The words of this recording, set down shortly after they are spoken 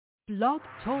Blog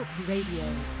Talk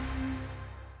Radio.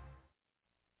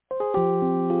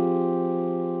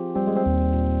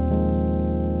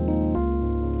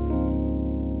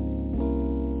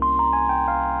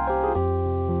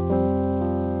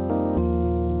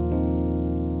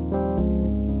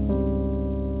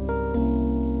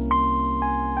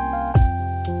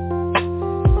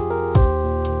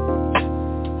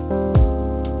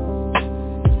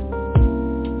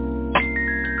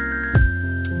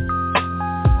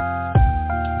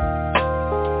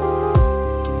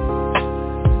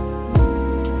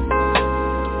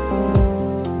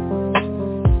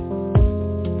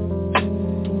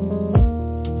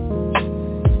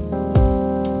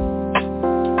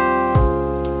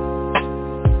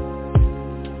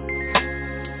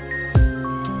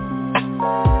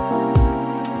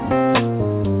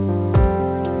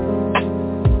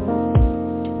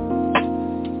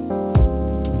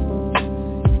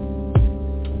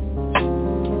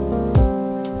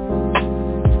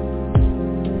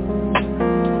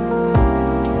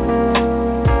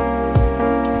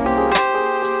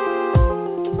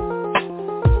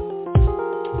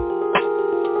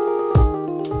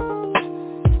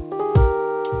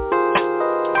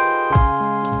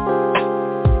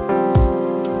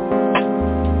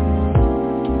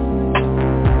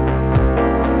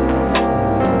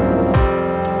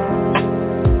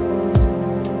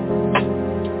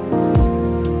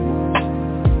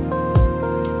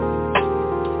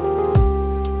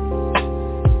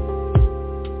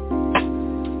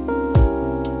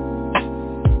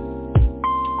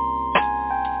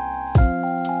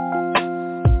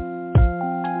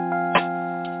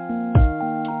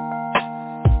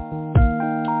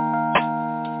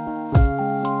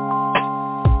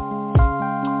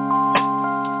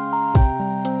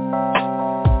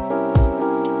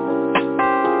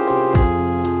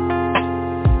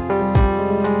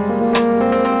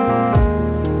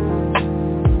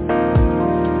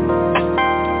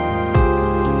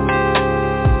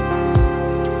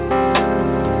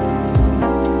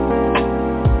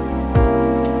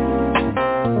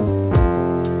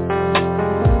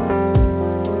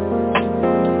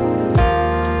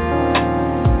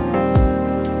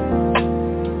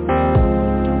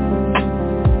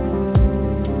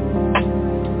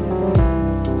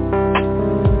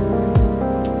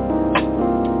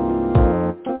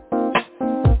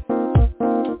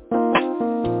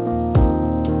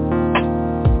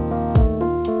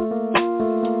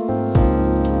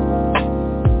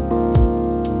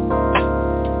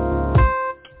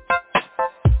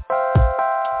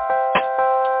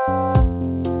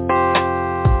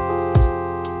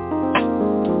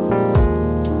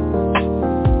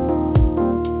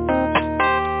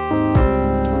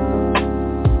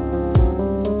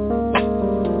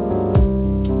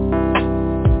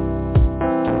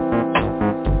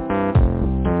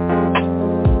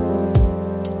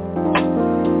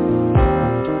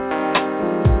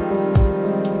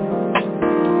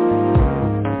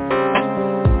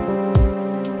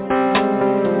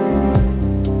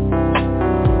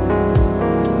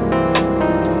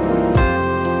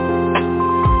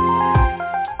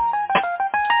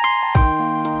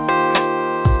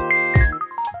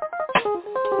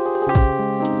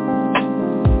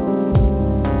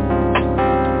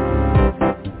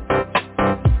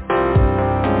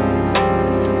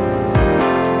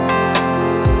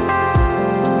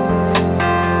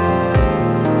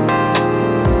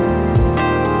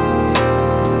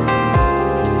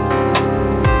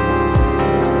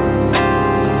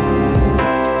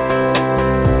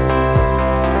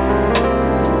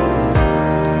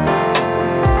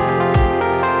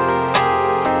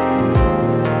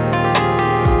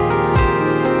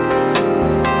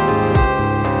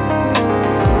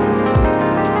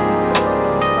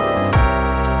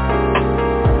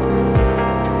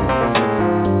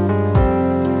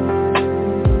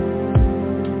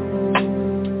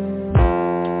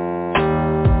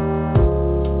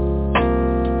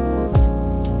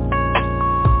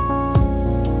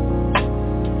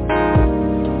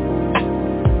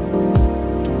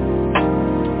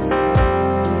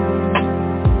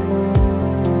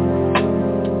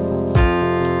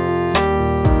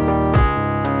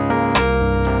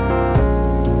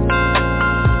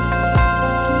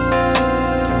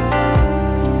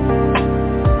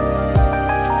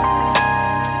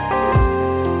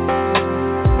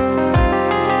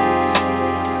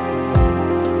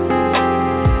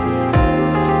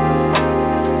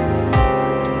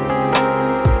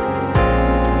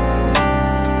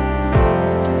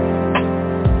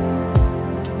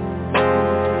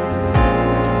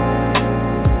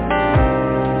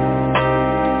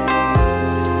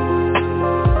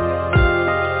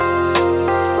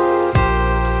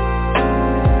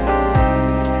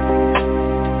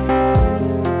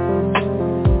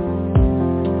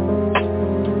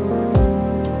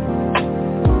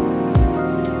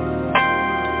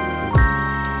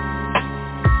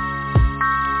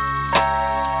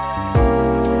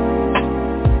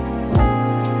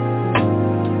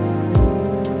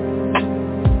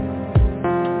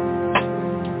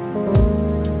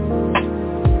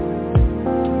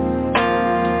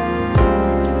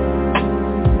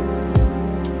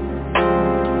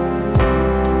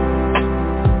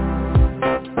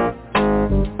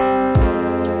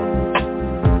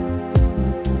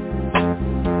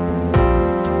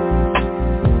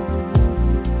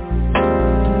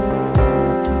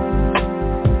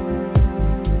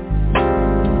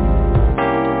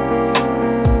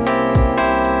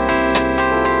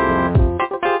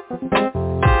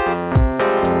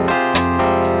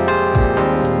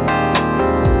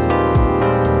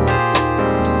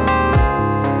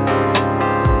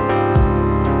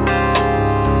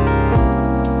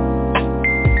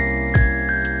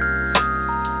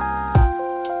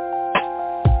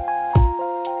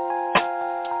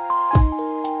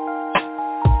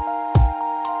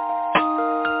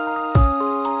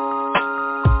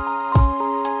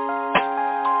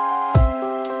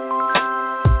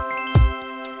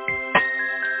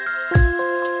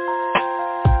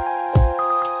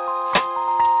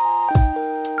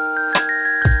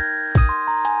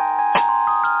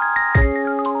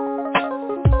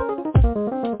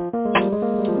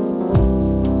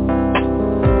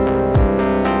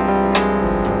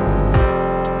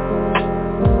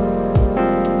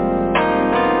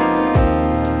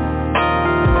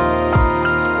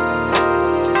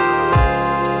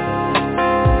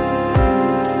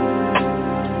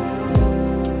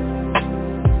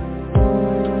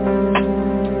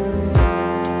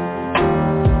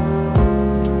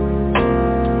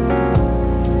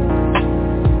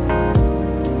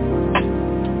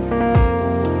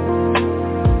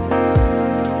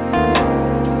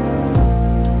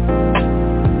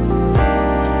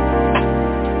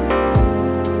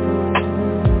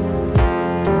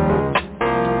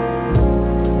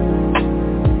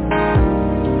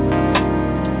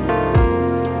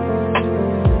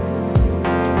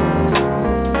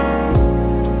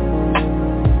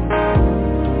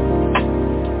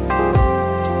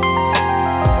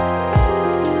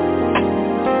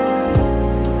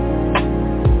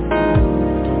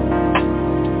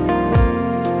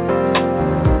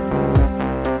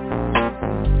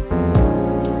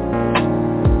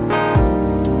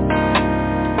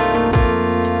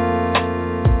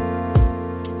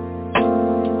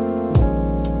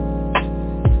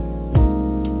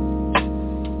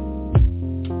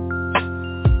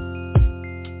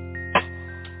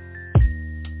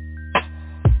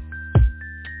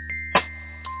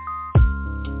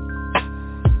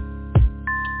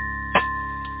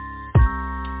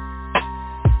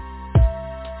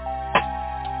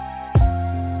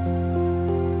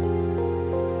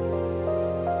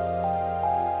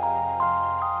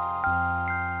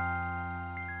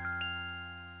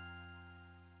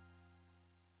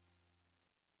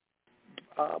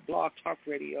 Blog Talk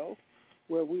Radio,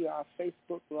 where we are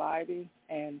Facebook Living,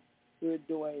 and we're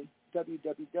doing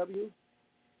www.S.M.I.L.3E,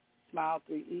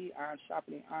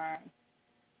 IronSharpeningIron,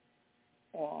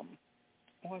 on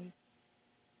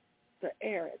the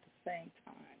air at the same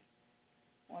time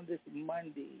on this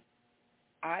Monday.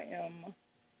 I am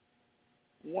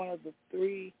one of the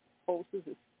three hosts.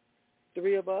 It's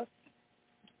three of us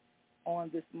on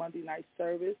this Monday night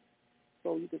service.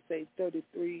 So you could say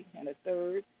 33 and a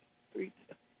third, three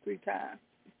times.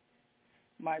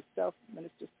 Myself,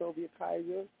 Minister Sylvia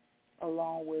Kizer,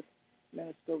 along with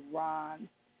Minister Ron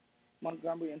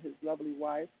Montgomery and his lovely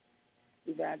wife,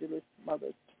 Evangelist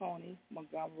Mother Tony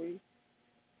Montgomery.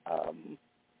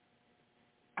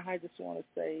 I just want to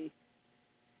say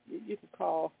you could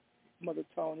call Mother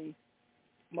Tony,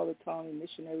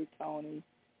 Missionary Tony,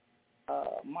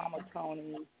 Mama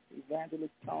Tony,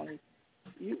 Evangelist Tony.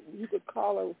 You could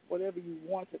call her whatever you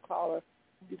want to call her.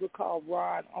 You could call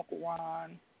Ron, Uncle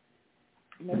Ron,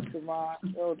 Minister Ron,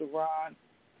 Elder Ron.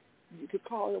 You could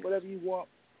call her whatever you want.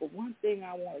 But one thing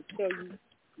I want to tell you,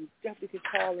 you definitely could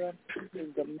call her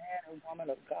is the man and woman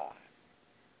of God.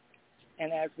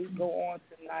 And as we go on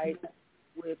tonight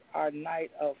with our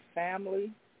night of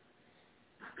family,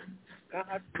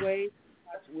 God's way,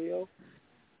 God's will,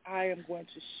 I am going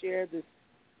to share this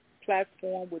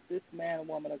platform with this man and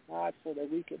woman of God so that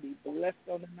we can be blessed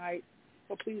on the night.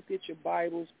 So please get your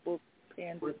Bibles, books,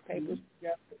 pens, and papers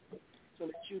together so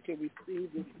that you can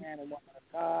receive this man and woman of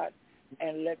God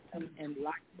and let them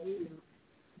enlighten you,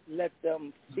 let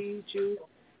them feed you,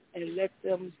 and let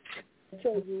them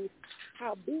tell you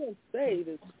how being saved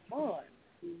is fun.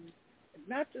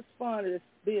 Not just fun as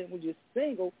being when you're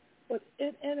single, but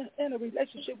in a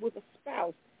relationship with a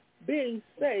spouse. Being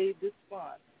saved is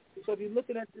fun. So if you're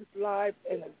looking at this live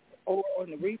or on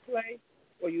the replay,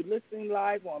 or you're listening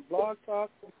live on Blog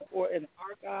Talk or in the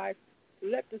archive,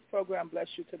 let this program bless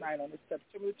you tonight on this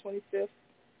September 25th,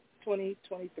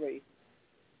 2023.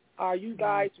 Are you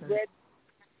guys ready?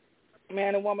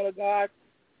 Man and woman of God,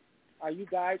 are you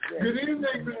guys ready? Good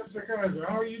evening, Mr. Kizer.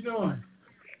 How are you doing?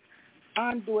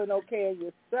 I'm doing okay. And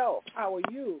yourself? How are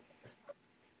you?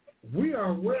 We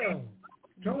are well.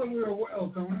 Tell them we are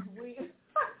well, Tony.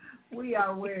 We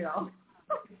are well.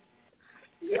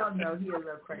 Y'all know he a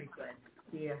little crazy.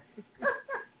 Yeah.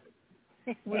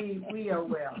 we are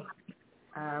well.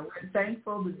 We're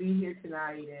thankful to be here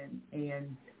tonight,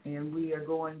 and we are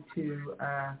going to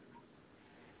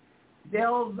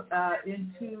delve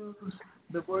into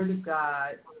the Word of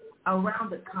God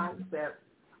around the concept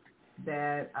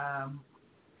that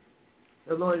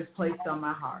the Lord has placed on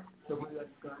my heart. So we're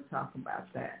just going to talk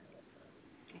about that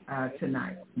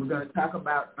tonight. We're going to talk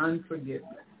about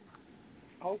unforgiveness.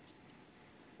 Oh.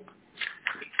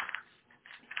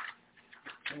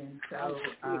 And so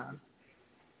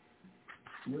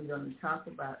we're going to talk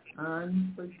about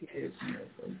unforgiveness,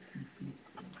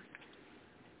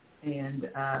 and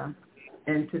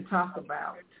to talk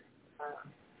about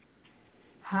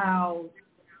how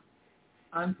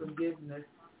unforgiveness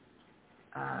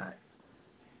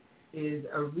is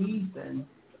a reason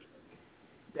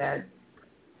that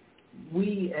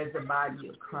we as the body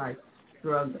of Christ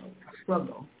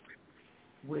struggle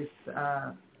with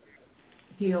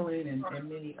healing and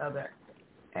many other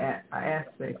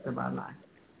aspects of our life.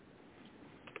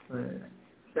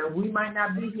 So we might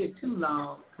not be here too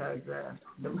long,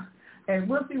 and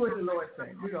we'll see what the Lord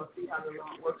says. We're going to see how the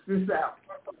Lord works this out,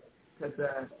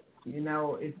 because,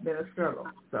 it's been a struggle.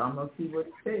 So I'm going to see what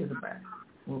He says about it.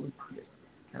 What we do.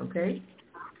 Okay?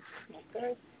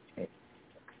 Okay.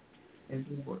 As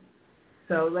we work.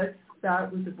 So let's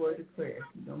start with the word of prayer.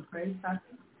 You going to pray,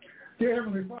 Pastor? Dear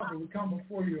Heavenly Father, we come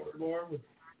before you, Lord, with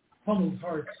humbled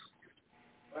hearts,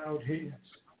 bowed heads,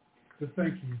 to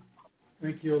thank you.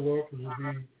 Thank you, Lord, for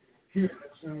being here in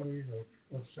the assembly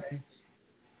of saints,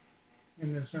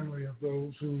 in the assembly of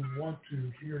those who want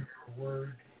to hear your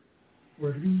word, or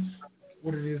at least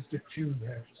what it is that you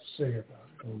have to say about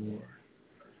it, oh Lord.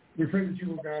 We pray that you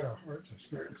will guide our hearts, our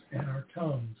spirits, and our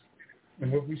tongues,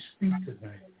 and what we speak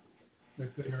tonight,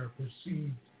 that they are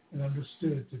perceived and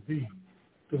understood to be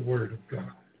the Word of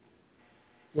God.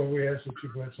 Lord, we ask that you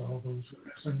bless all those who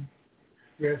listen.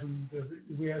 We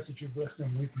ask that you bless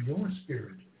them with your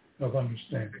spirit of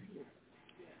understanding.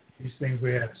 These things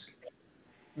we ask,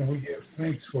 and we give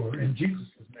thanks for in Jesus'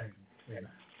 name. Amen.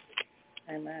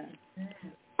 Amen.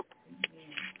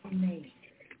 Amen.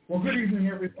 Well, good evening,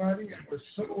 everybody, and we're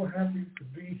so happy to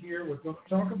be here. We're going to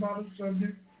talk about a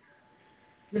subject.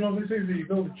 They say that you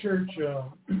go to church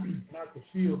not to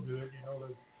feel good,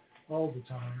 all the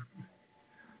time.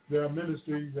 There are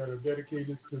ministries that are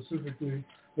dedicated specifically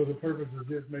for the purpose of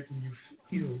just making you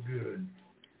feel good.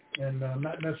 and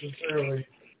not necessarily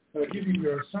give you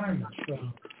your assignments.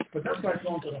 But that's like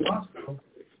going to the hospital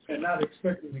and not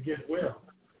expecting to get well.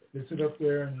 They sit up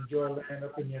there and enjoy laying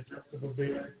up in the adjustable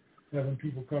bed, having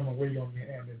people come and wait on your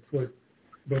hand and foot,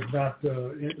 but not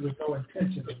with no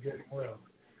intention of getting well.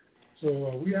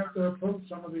 So we have to approach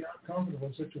some of the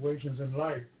uncomfortable situations in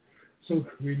life so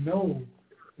that we know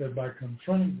that by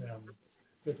confronting them,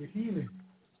 that the healing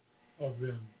of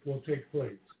them will take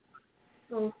place.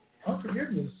 So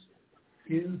unforgiveness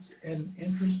is an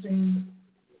interesting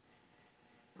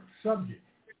subject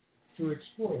to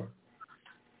explore.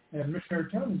 And Missionary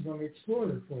Tony is going to explore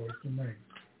it for us tonight.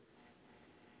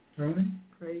 Tony?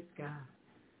 Praise God.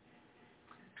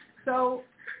 So,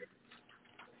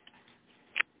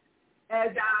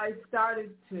 as I started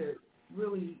to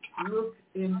really look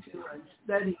into and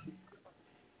study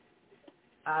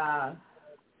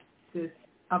this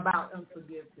about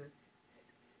unforgiveness,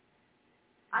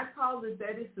 I call it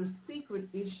that it's a secret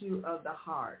issue of the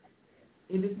heart.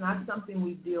 It is not something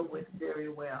we deal with very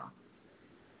well.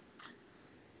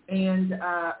 And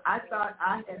I thought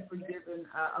I had forgiven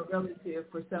a relative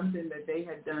for something that they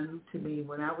had done to me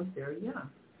when I was very young.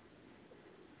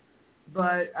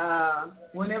 But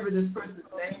whenever this person's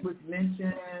name was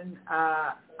mentioned,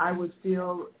 I would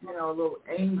feel, a little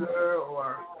anger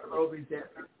or a little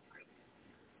resentment.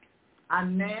 I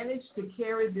managed to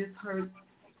carry this hurt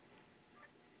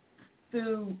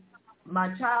through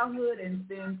my childhood and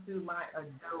then through my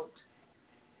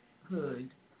adulthood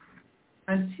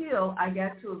until I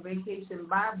got to a vacation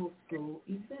Bible school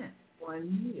event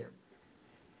one year.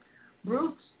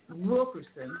 Bruce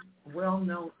Wilkerson, a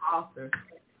well-known author,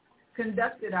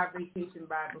 conducted our vacation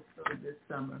Bible school this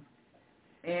summer,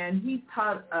 and he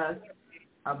taught us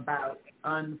about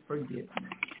unforgiveness.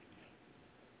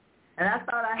 And I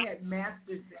thought I had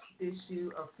mastered this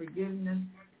issue of forgiveness,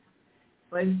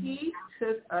 but he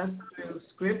took us through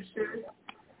scriptures,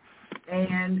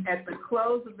 and at the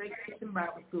close of vacation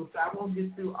Bible school, so I won't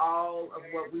get through all of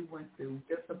what we went through,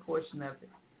 just a portion of it.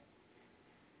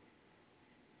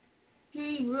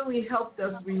 He really helped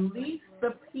us release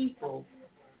the people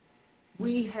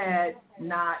we had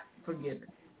not forgiven,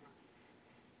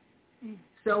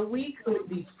 so we could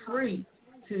be free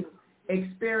to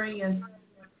experience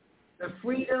the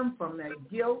freedom from the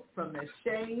guilt, from the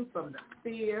shame, from the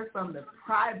fear, from the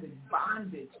private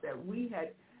bondage that we had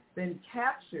been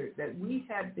captured, that we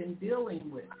had been dealing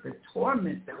with, the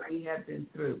torment that we had been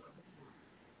through.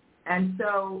 And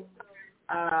so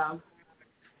I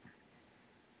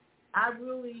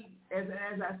really, as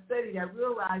I studied, I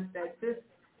realized that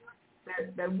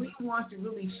that we want to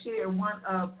really share one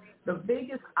of the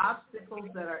biggest obstacles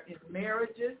that are in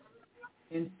marriages,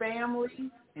 in families,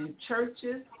 in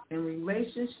churches, in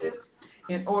relationships,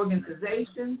 in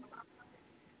organizations,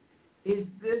 is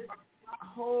this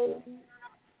whole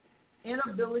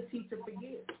inability to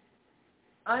forgive.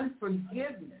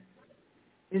 Unforgiveness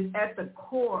is at the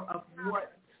core of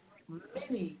what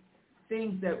many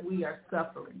things that we are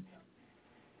suffering.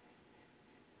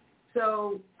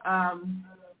 So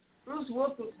Bruce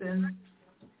Wilkerson,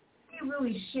 he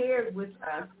really shared with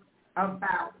us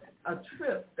about a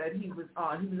trip that he was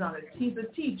on. He's a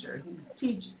teacher. He was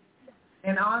teaching.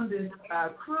 And on this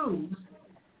cruise,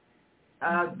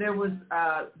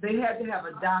 they had to have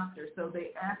a doctor, so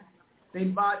they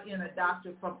brought in a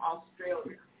doctor from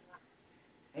Australia.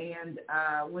 And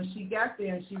when she got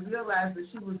there and she realized that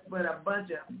she was with a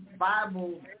bunch of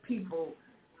Bible people,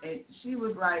 and she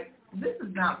was like, this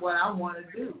is not what I want to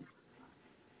do.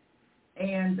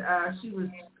 And she was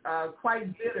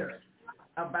quite bitter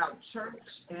about church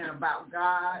and about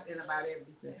God and about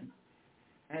everything.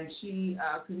 And she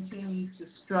continued to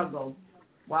struggle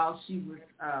while she was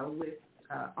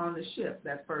on the ship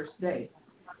that first day.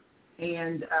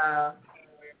 And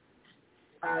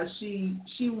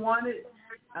she wanted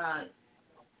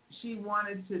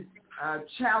to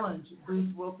challenge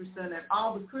Bruce Wilkerson and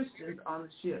all the Christians on the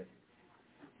ship.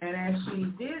 And as she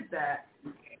did that,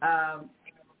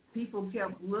 people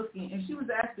kept looking, and she was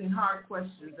asking hard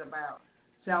questions about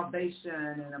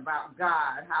salvation and about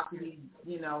God. How could he,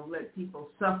 let people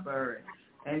suffer?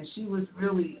 And she was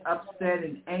really upset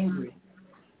and angry.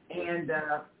 And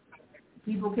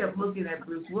people kept looking at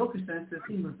Bruce Wilkerson since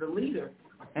he was the leader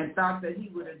and thought that he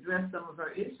would address some of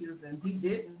her issues, and he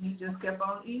didn't. He just kept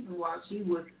on eating while she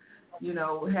was,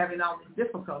 having all these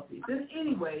difficulties. And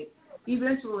anyway,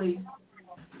 eventually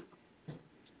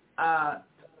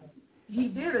he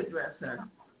did address her,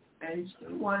 and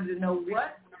she wanted to know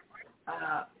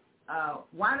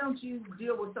why don't you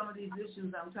deal with some of these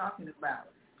issues I'm talking about?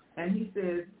 And he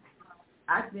says,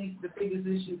 I think the biggest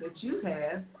issue that you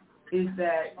have is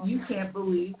that you can't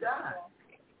believe God.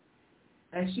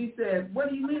 And she said, what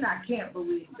do you mean I can't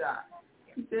believe God?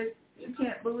 He said, you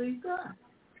can't believe God.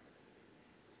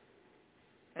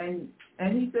 And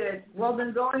he said, well,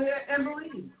 then go ahead and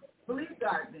believe. Believe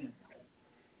God then.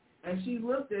 And she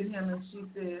looked at him and she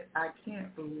said, I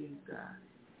can't believe God.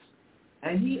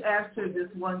 And he asked her this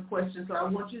one question, so I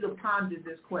want you to ponder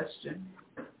this question.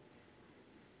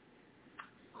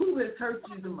 Who has hurt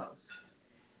you the most?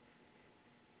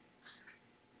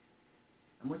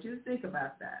 I want you to think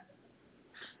about that.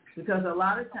 Because a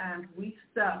lot of times we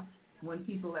stuff when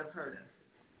people have hurt us.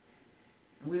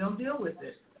 We don't deal with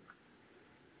it.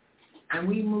 And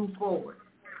we move forward.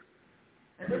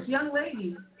 And this young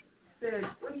lady said,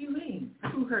 what do you mean?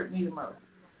 Who hurt me the most?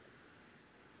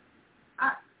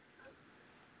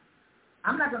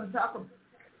 I'm not going to talk about,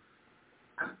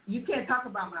 you can't talk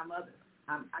about my mother.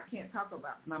 I can't talk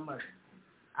about my mother.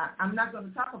 I'm not going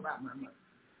to talk about my mother.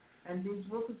 And Bruce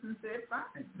Wilkinson said,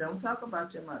 fine, don't talk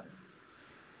about your mother.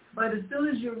 But as soon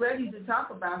as you're ready to talk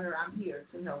about her, I'm here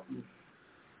to help you.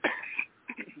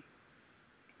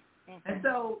 And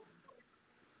so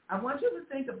I want you to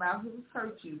think about who's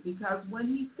hurt you, because when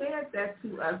he said that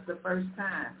to us the first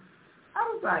time, I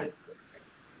was like,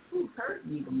 who hurt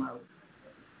me the most?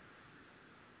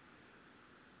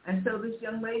 And so this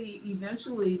young lady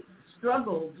eventually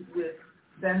struggled with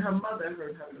that her mother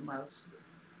hurt her the most.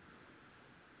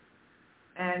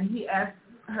 And he asked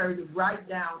her to write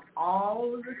down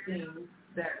all of the things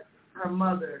that her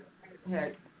mother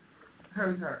had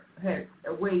hurt her, had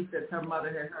ways that her mother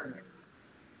had hurt her.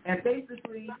 And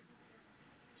basically,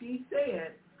 she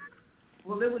said,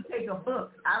 well, it would take a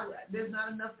book. There's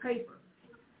not enough paper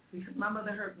because my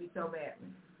mother hurt me so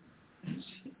badly.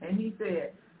 And he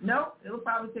said, no, it'll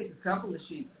probably take a couple of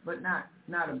sheets, but not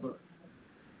a book.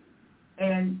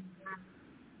 And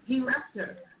he left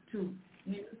her to,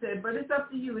 he said, but it's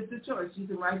up to you. It's a choice. You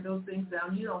can write those things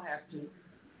down. You don't have to.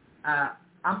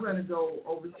 I'm going to go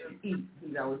over here and eat.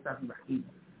 He's always talking about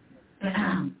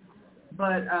eating.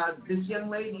 But this young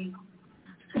lady,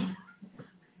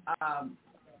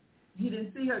 he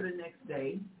didn't see her the next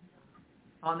day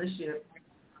on the ship.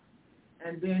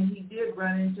 And then he did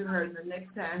run into her, and the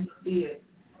next time he did,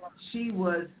 she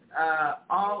was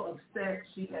all upset.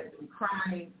 She had been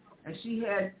crying, and she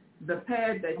had the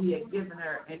pad that he had given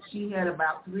her, and she had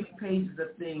about 3 pages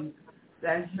of things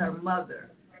that her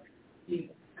mother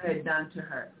had done to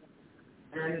her.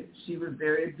 And she was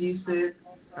very abusive.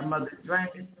 Her mother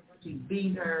drank. She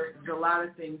beat her. There's a lot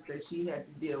of things that she had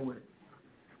to deal with.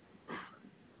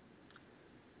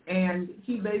 And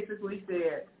he basically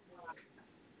said,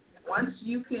 once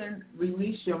you can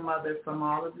release your mother from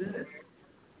all of this,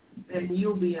 then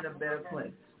you'll be in a better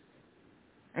place.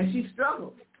 And she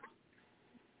struggled.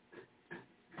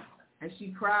 And she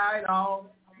cried all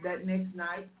that next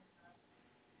night.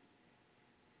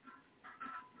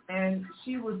 And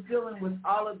she was dealing with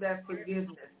all of that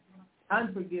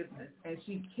unforgiveness, and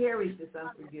she carried this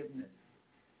unforgiveness.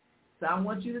 So I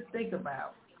want you to think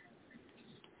about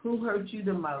who hurt you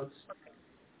the most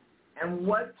and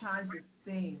what kinds of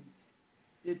things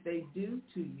did they do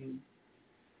to you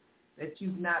that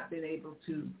you've not been able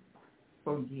to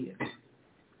forgive.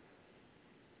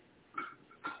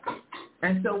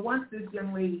 And so once this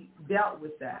young lady dealt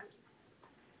with that,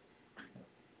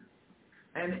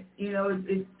 and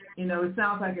it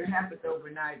sounds like it happened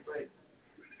overnight, but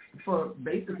for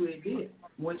basically it did.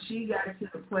 When she got to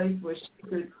the place where she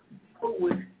could deal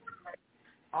with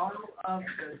all of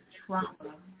the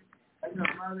trauma that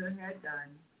her mother had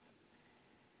done,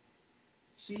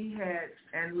 she had,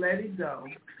 and let it go,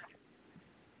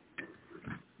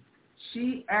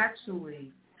 she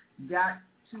actually got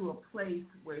to a place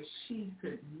where she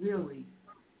could really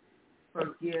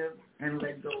forgive and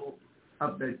let go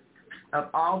of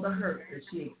all the hurt that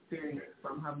she experienced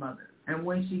from her mother. And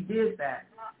when she did that,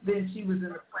 then she was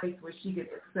in a place where she could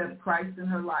accept Christ in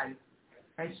her life,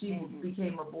 and she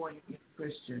became a born-again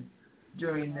Christian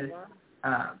during this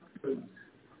cruise.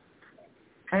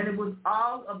 And it was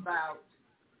all about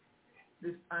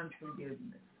this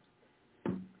unforgiveness.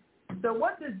 So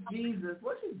what does Jesus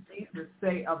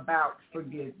say about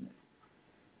forgiveness?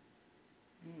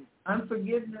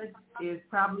 Unforgiveness is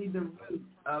probably the root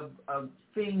of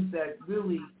things that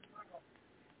really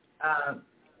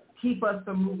keep us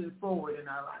from moving forward in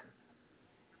our life.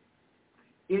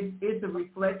 It's a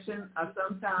reflection of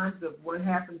sometimes of what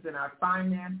happens in our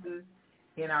finances,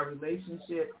 in our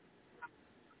relationships,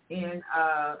 in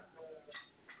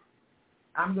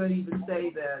I'm going to even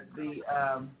say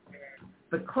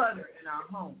the clutter in our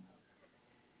home.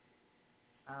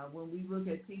 When we look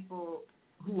at people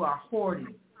who are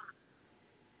hoarding,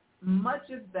 much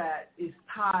of that is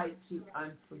tied to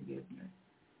unforgiveness.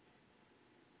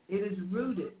 It is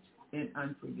rooted in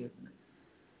unforgiveness.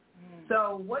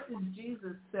 So what does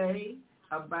Jesus say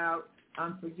about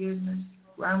unforgiveness?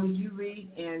 Ron, would you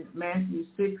read in Matthew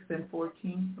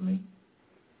 6:14 for me?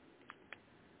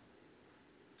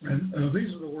 And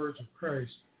these are the words of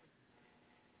Christ.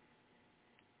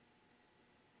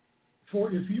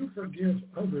 For if you forgive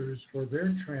others for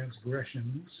their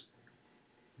transgressions,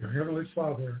 your heavenly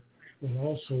Father will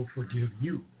also forgive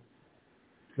you.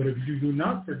 But if you do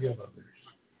not forgive others,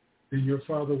 then your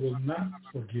Father will not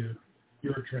forgive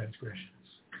your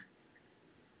transgressions.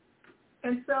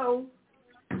 And so,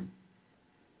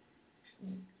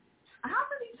 how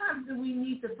many times do we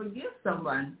need to forgive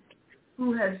someone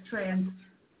who has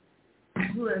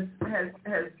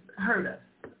hurt us?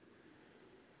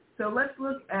 So let's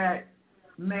look at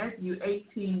Matthew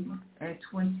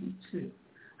 18:22.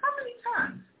 How many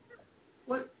times?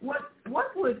 What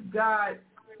does God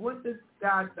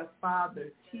the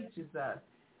Father teaches us?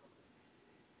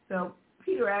 So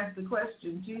Peter asked the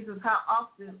question, Jesus, how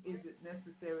often is it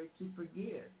necessary to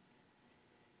forgive?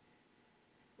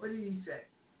 What did he say?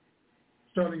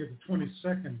 Starting at the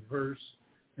 22nd verse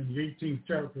in the 18th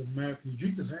chapter of Matthew,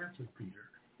 Jesus answered Peter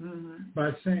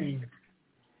by saying,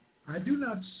 I do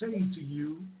not say to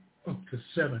you up to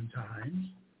 7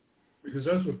 times, because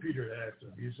that's what Peter asked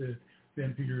him. He said,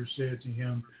 then Peter said to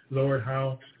him, Lord,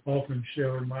 how often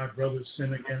shall my brother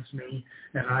sin against me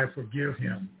and I forgive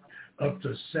him? Up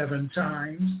to 7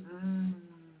 times?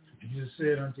 Jesus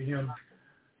said unto him,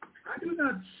 I do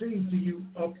not say to you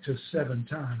up to 7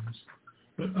 times,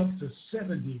 but up to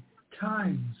 70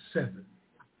 times 7.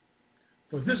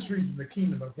 For this reason the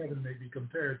kingdom of heaven may be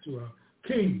compared to a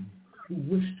king who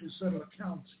wished to settle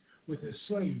accounts with his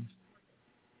slaves.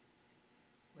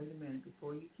 Wait a minute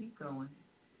before you keep going.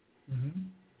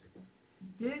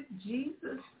 Did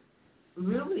Jesus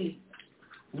really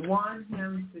want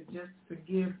him to just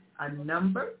forgive a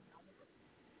number?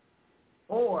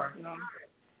 Or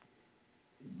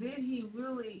did he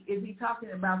really, is he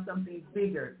talking about something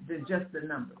bigger than just a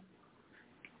number?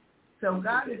 So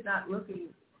God is not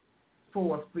looking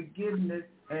for forgiveness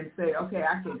and say, okay,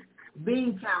 I can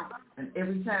bean count, and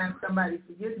every time somebody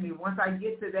forgives me, once I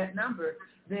get to that number,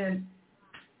 then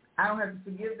I don't have to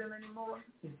forgive them anymore?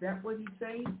 Is that what he's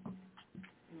saying?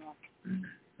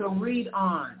 So read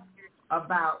on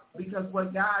about, because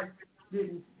what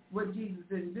Jesus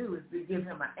didn't do is to give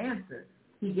him an answer.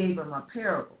 He gave him a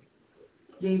parable,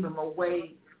 gave him a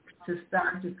way to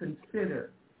start to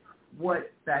consider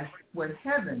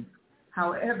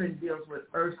how heaven deals with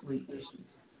earthly issues.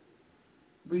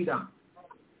 Read on.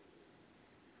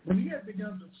 When he had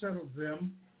begun to settle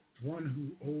them, one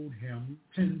who owed him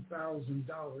 10,000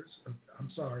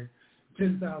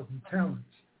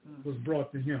 talents was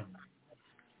brought to him.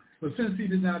 But since he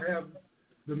did not have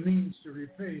the means to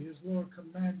repay, his Lord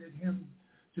commanded him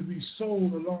to be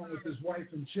sold along with his wife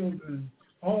and children,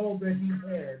 all that he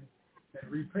had,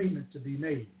 and repayment to be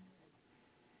made.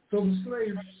 So the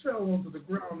slave fell onto the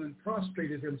ground and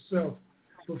prostrated himself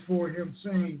before him,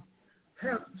 saying,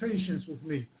 have patience with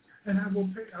me, and I will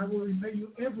repay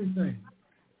you everything.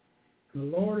 The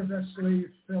Lord of that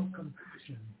slave felt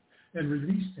compassion and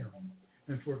released him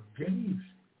and forgave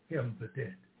him the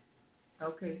debt.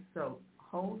 Okay, so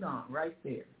hold on right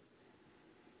there.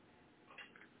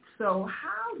 So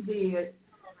how did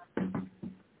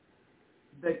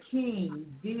the king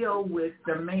deal with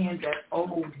the man that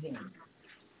owed him?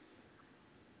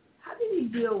 How did he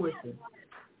deal with him?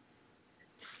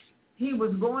 He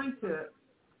was going to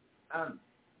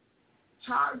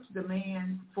charge the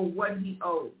man for what he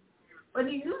owed. But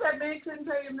he knew that man couldn't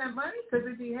pay him that money, because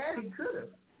if he had, he could have.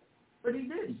 But he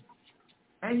didn't.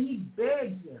 And he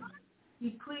begged him.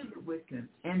 He pleaded with him.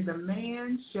 And the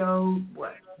man showed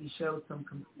what? He showed some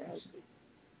compassion.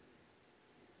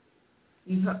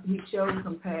 He showed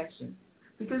compassion.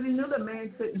 Because he knew the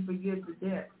man couldn't forgive the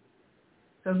debt.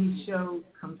 So he showed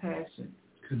compassion.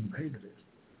 Couldn't pay the debt.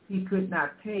 He could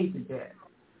not pay the debt.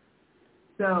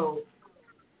 So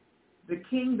the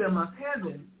kingdom of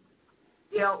heaven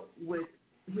dealt with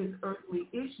his earthly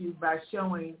issue by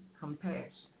showing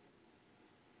compassion.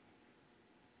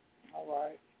 All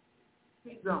right.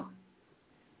 Keep going.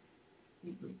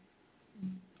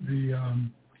 The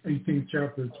 18th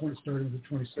chapter, starting with the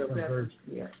 27th verse,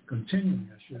 continuing,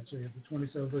 I should say, at the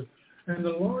 27th verse. And the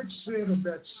Lord said of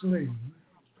that slave,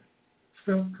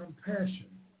 felt compassion,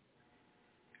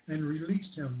 and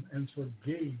released him and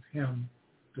forgave him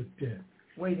the debt.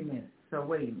 Wait a minute.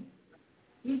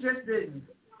 He just didn't.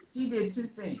 He did 2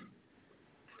 things.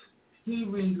 He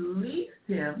released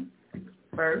him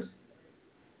first,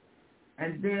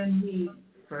 and then he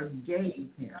forgave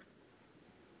him.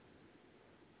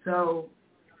 So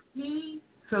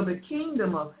So the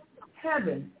kingdom of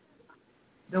heaven,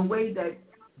 the way that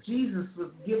Jesus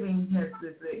was giving us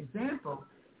this example,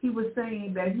 he was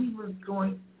saying that he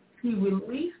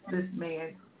released this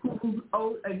man who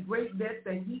owed a great debt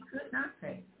that he could not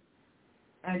pay.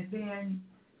 And then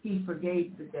he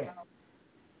forgave the debt.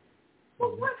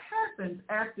 Well, what happens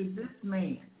after this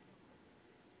man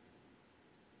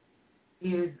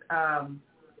is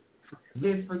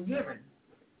forgiven?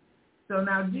 So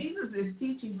now Jesus is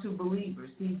teaching to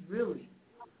believers. He's really.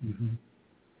 Mm-hmm.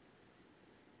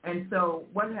 And so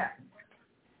what happens?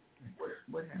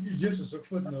 What happens? Just as a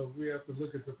footnote, we have to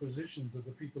look at the positions of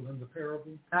the people in the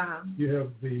parable. Uh-huh. You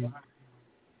have the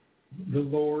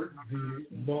Lord, the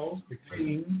boss, the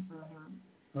king,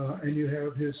 and you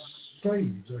have his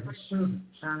slaves or his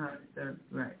servants. That's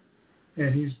right.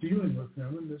 And he's dealing with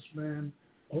them, and this man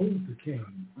owed the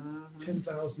king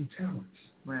 10,000 talents.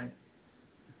 Right.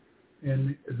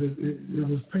 And it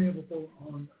was payable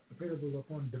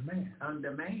upon demand. On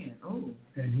demand. Oh.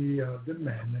 And he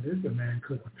demanded it. The man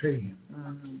couldn't pay him.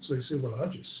 So he said, well, I'll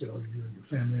just sell you and your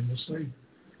family into slavery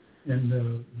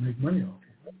and make money off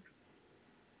you.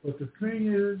 But the thing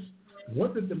is,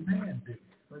 what did the man do?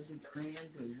 What did the man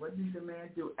do? What did the man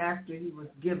do after he was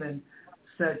given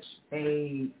such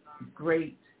a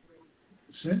great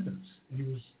sentence?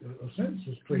 A sentence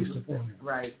was placed upon him.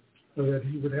 Right. So that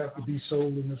he would have to be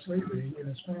sold into slavery and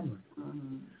his family.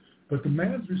 But the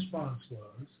man's response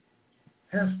was,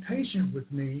 have patience with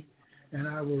me and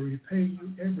I will repay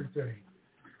you everything.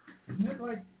 Isn't that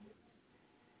like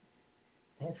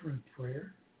offering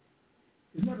prayer?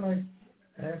 Isn't that like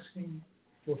asking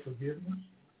for forgiveness?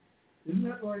 Isn't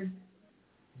that like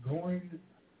going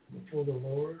before the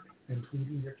Lord and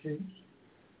pleading your case?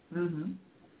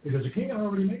 Because the king had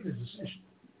already made his decision.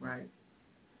 Right.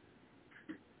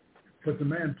 But the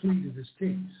man pleaded his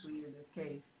case.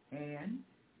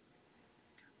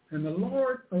 And the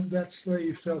Lord of that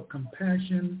slave felt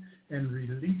compassion and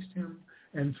released him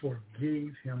and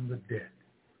forgave him the debt.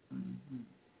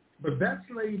 But that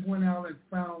slave went out and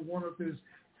found one of his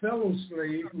fellow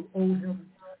slaves who owed him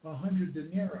 100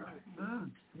 denarii.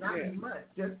 Not much,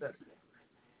 just a...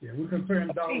 Yeah, we're comparing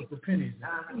dollars to pennies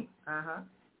now.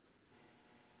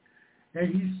 And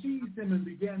he seized him and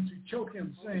began to choke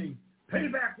him, saying, pay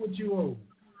back what you owe.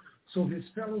 So his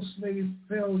fellow slave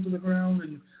fell to the ground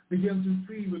and began to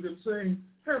plead with him, saying,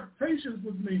 have patience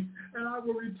with me, and I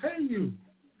will repay you.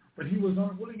 But he was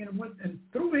unwilling and went and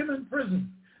threw him in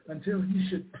prison until he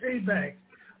should pay back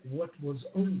what was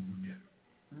owed.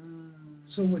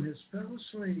 So when his fellow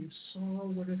slaves saw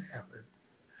what had happened,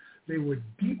 they were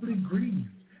deeply grieved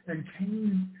and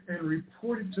came and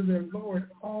reported to their Lord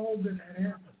all that had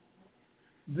happened.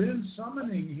 Then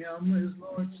summoning him, his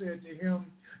Lord said to him,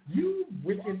 you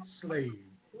wicked slave,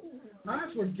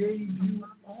 I forgave you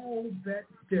all that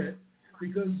debt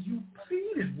because you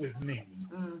pleaded with me.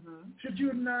 Should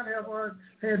you not have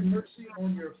had mercy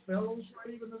on your fellow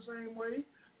slave in the same way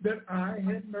that I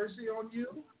had mercy on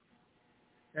you?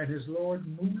 And his Lord,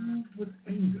 moved with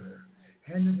anger,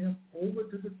 handed him over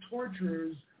to the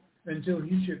torturers until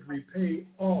he should repay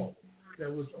all that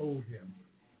was owed him.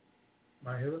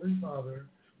 My heavenly Father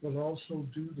will also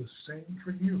do the same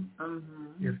for you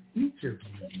if each of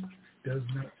you does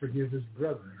not forgive his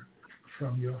brother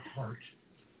from your heart.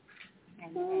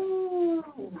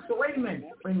 So wait a minute.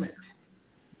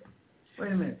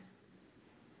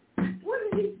 What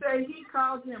did he say? He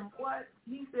called him what?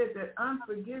 He said that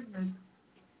unforgiveness,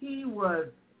 he was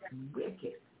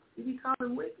wicked. Did he call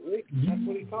him wicked? That's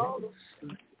what he called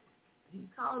him. He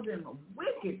called him a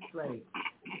wicked slave.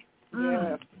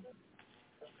 Yeah.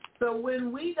 So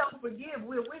when we don't forgive,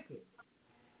 we're wicked.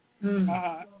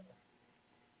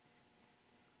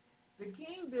 The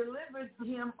king delivered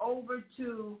him over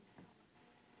to,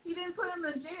 he didn't put him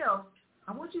in jail.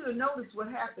 I want you to notice what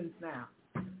happens now.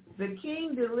 The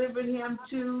king delivered him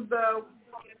to the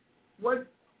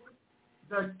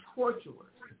torturers.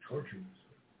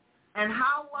 And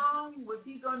how long was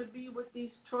he going to be with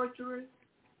these torturers?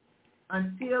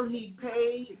 Until he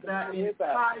paid the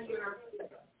entire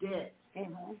debt.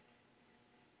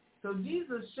 So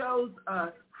Jesus shows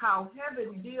us how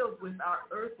heaven deals with our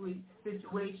earthly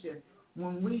situation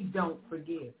when we don't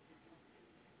forgive.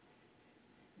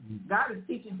 God is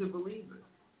teaching to believers.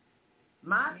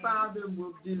 My Father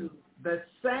will do the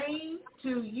same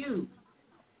to you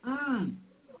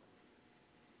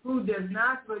who does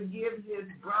not forgive his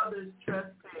brother's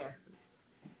trespasses.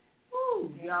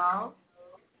 Ooh, y'all.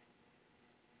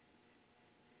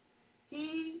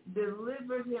 He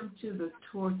delivered him to the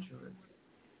torturers.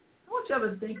 I want y'all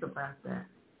to think about that.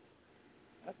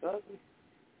 That's ugly.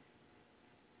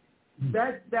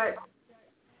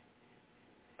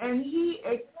 And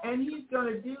he's going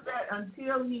to do that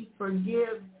until he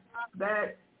forgives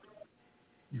that.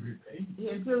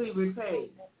 Until he repays.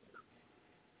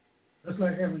 That's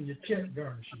like having your check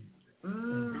garnishing.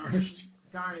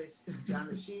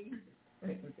 Garnishing.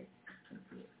 Okay.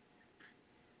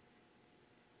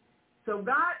 So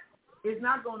God is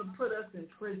not going to put us in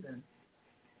prison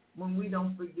when we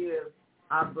don't forgive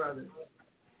our brothers.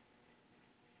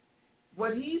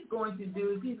 What he's going to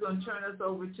do is he's going to turn us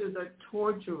over to the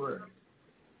torturer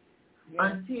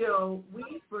until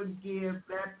we forgive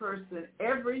that person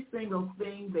every single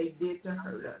thing they did to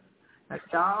hurt us. Now,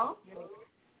 y'all,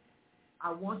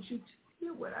 I want you to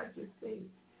hear what I just said.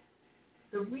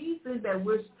 The reason that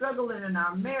we're struggling in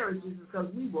our marriages is because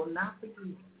we will not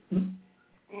forgive.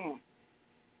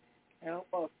 Help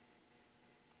us.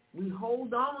 We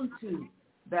hold on to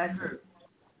that hurt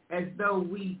as though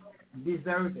we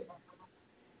deserve it,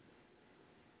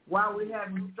 while we're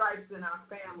having stripes in our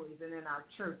families and in our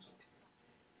churches.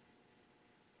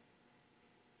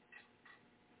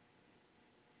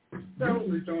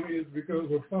 Usually, Tony, is because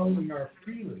we're following our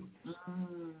feelings.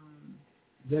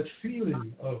 That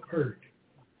feeling of hurt,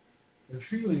 that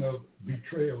feeling of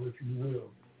betrayal, if you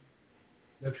will,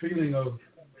 that feeling of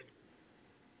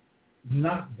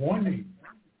not wanting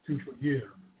to forgive.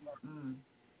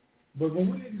 But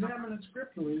when we examine it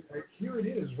scripturally, here it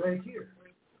is, right here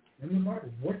in the Bible,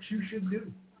 what you should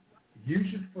do. You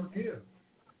should forgive.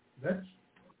 That's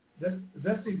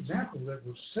the example that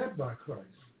was set by Christ,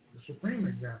 the supreme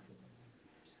example.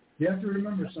 You have to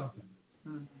remember something.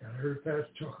 I heard Pastor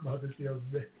talk about this the other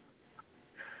day.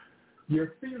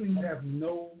 Your feelings have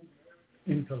no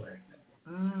intellect.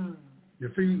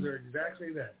 Your feelings are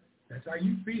exactly that. That's how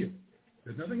you feel.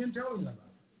 There's nothing intelligent about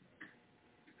it.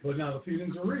 But now the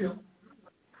feelings are real.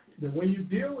 The way you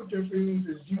deal with your feelings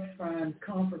is you find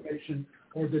confirmation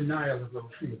or denial of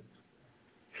those feelings.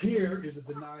 Here is a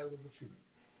denial of the feeling,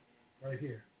 right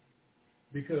here.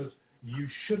 Because you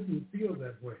shouldn't feel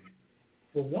that way.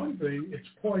 For one thing, it's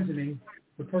poisoning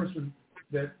the person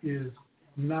that is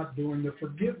not doing the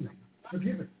forgiving.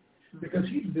 Because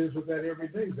he deals with that every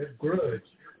day, that grudge,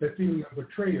 that feeling of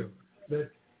betrayal, that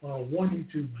wanting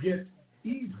to get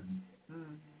even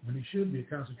when he should be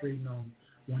concentrating on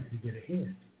wanting to get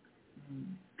ahead.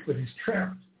 But he's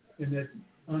trapped in that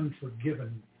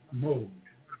unforgiven mode.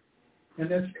 And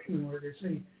that's where they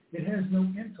say it has no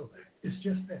intellect. It's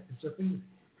just that. It's a feeling.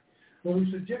 But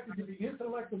we subject it to the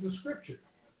intellect of the Scripture,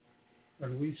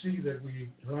 and we see that we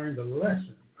learn the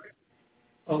lesson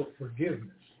of forgiveness.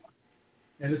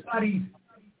 And it's not easy,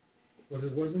 but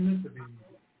it wasn't meant to be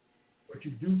easy. But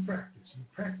you do practice. You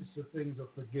practice the things of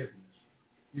forgiveness.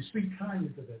 You speak kindly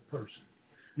to that person.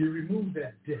 You remove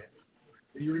that debt.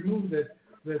 You remove that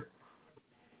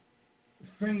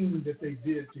thing that they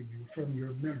did to you from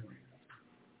your memory.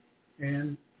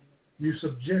 And you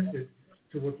subject it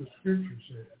to what the Scripture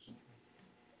says.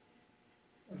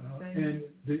 And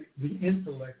the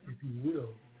intellect, if you will,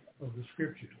 of the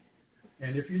Scripture.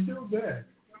 And if you do that,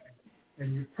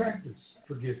 and you practice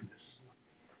forgiveness,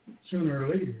 sooner or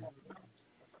later,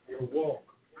 your walk,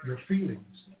 your feelings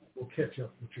will catch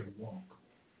up with your walk.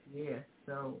 Yeah,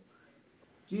 so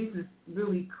Jesus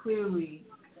really clearly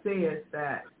says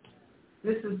that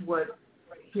this is what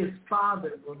his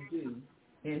Father will do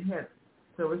in heaven.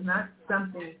 So it's not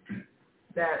something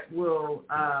that will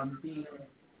be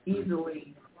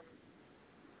easily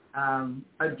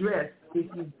addressed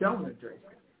if you don't address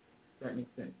it. That makes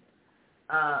sense.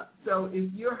 So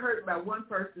if you're hurt by one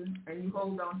person and you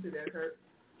hold on to that hurt,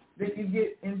 then you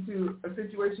get into a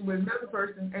situation with another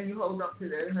person and you hold on to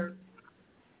that hurt.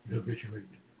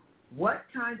 What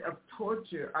kind of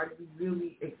torture are you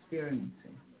really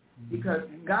experiencing? Because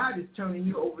God is turning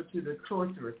you over to the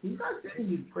torturer. He's not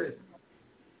sending you to prison.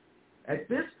 At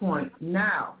this point,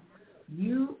 now,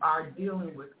 you are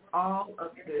dealing with all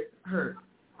of this hurt,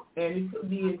 and it could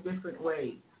be in different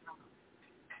ways.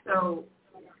 So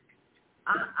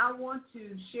I want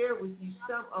to share with you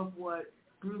some of what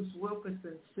Bruce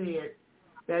Wilkinson said,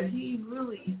 that he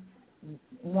really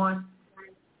wants.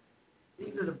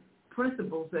 These are the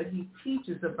principles that he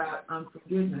teaches about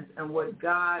unforgiveness and what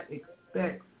God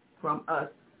expects from us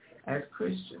as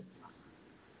Christians.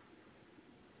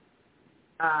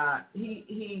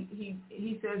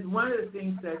 He says one of the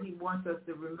things that he wants us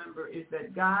to remember is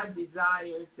that God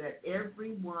desires that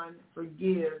everyone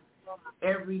forgive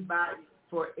everybody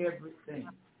for everything.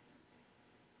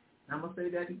 I'm going to say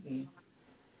that again.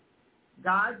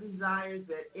 God desires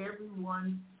that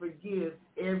everyone forgive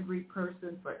every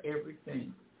person for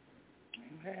everything.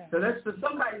 Okay. So that's for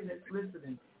somebody that's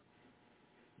listening,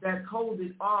 that's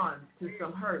holding on to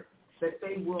some hurt that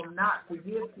they will not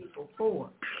forgive people for.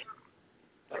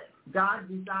 God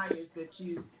desires that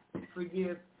you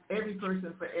forgive every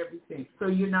person for everything, so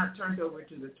you're not turned over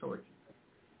to the torture.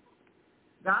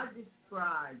 God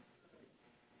describes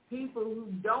people who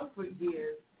don't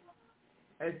forgive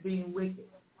as being wicked.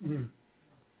 Mm.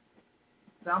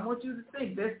 So I want you to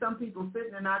think, there's some people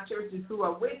sitting in our churches who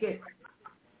are wicked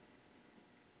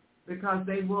because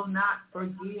they will not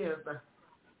forgive.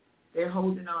 They're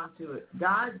holding on to it.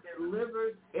 God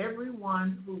delivers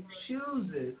everyone who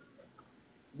chooses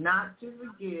not to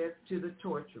forgive to the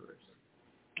torturers.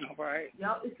 All right.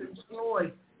 Y'all, it's a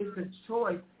choice. It's a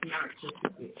choice not to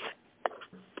forgive.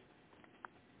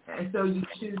 And so you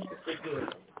choose to forgive.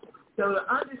 So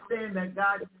to understand that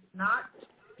God does not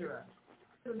torture us.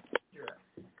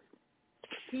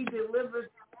 He delivers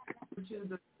to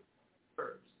the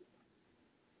torturers.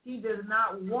 He does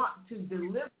not want to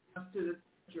deliver us to the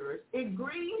torturers. It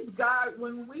grieves God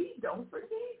when we don't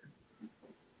forgive.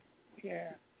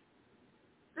 Yeah.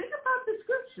 Think about the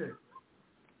scripture.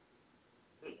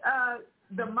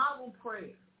 The model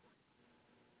prayer.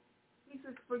 He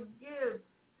says, forgive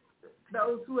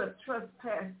those who have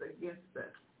trespassed against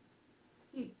us.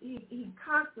 He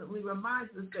constantly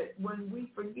reminds us that when we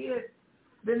forgive,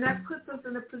 then that puts us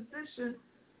in a position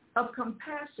of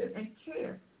compassion and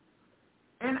care.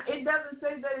 And it doesn't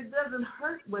say that it doesn't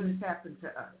hurt when it's happened to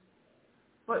us.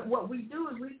 But what we do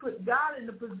is we put God in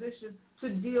the position to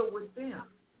deal with them.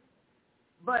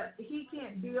 But he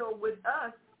can't deal with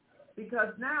us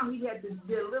because now he had to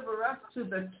deliver us to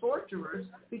the torturers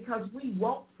because we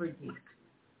won't forgive.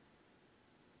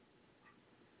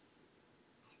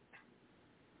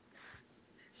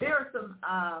 There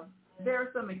are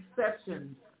some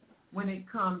exceptions when it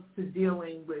comes to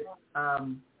dealing with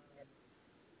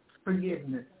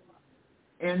forgiveness,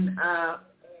 and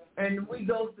we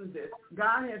go through this.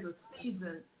 God has a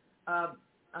season of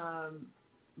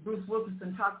Bruce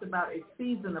Wilkinson talked about a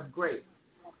season of grace.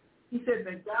 He said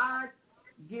that God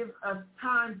gives us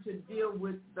time to deal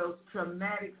with those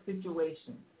traumatic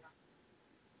situations,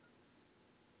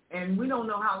 and we don't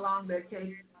know how long that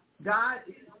takes. God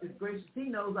is gracious. He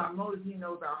knows our motives. He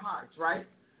knows our hearts, right?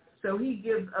 So he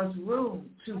gives us room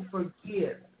to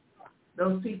forgive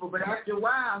those people. But after a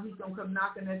while, he's going to come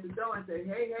knocking at the door and say,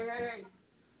 hey,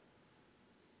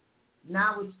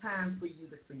 now it's time for you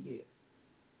to forgive.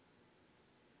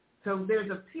 So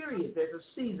there's a period, there's a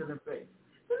season of grace.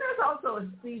 And there's also a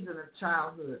season of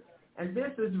childhood. And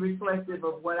this is reflective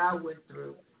of what I went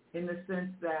through in the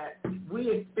sense that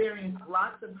we experience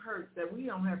lots of hurt that we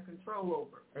don't have control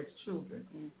over as children.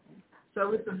 Mm-hmm.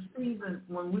 So it's a season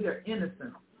when we are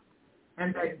innocent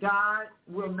and that God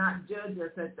will not judge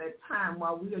us at that time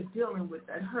while we are dealing with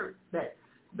that hurt, that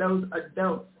those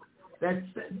adults, that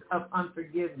sense of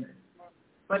unforgiveness.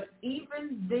 But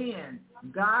even then,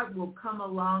 God will come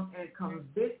along and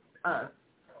convict us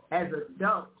as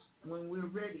adults when we're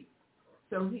ready.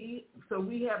 So we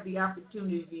have the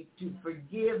opportunity to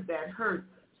forgive that hurt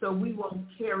so we won't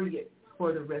carry it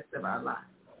for the rest of our lives.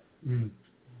 Mm.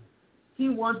 He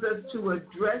wants us to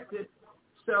address it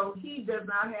so he does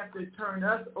not have to turn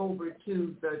us over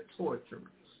to the torturers.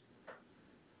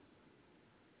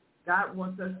 God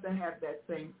wants us to have that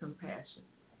same compassion.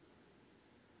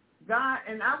 God,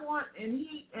 and I want,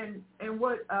 and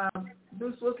what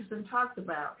Bruce Wilkinson talked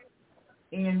about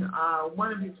in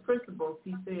one of his principles,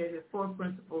 he said, his 4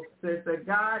 principles, says that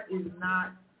God is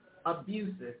not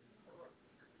abusive,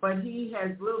 but he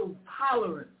has little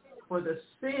tolerance for the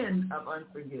sin of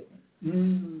unforgiveness.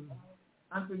 Mm.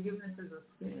 Unforgiveness is a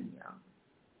sin, y'all.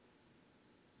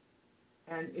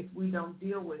 And if we don't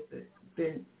deal with it,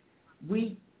 then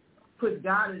we put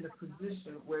God in a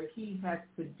position where he has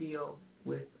to deal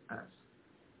with us.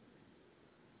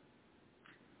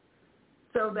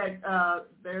 So that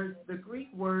there's the Greek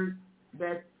word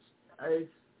that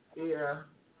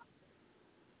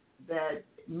that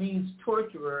means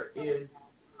torturer is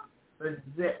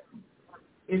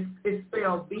it's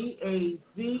spelled Bazanizo.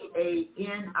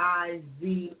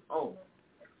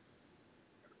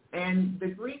 And the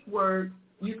Greek word,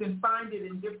 you can find it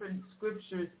in different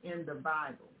scriptures in the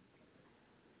Bible.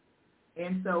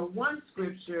 And so one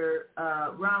scripture,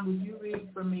 Ron, would you read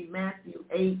for me Matthew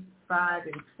 8, 5,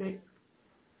 and 6?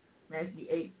 Matthew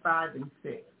 8, 5, and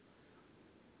 6.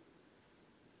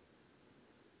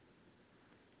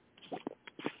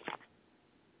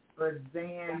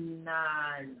 Bazanizo.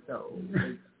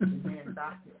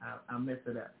 I'll mess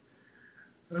it up.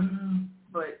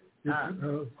 But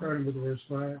starting with verse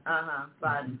 5.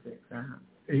 5 and 6.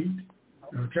 8,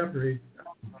 chapter 8,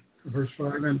 verse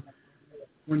 5. And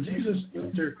when Jesus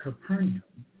entered Capernaum,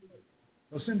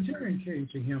 a centurion came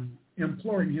to him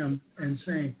imploring him and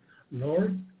saying,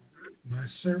 Lord, my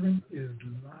servant is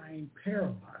lying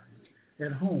paralyzed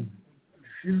at home,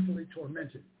 fearfully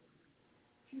tormented.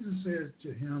 Jesus said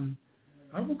to him,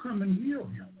 I will come and heal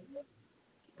him.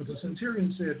 But the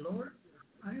centurion said, Lord,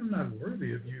 I am not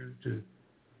worthy of you to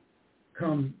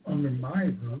come under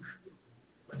my roof,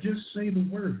 but just say the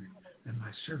word, and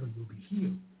my servant will be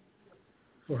healed.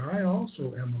 For I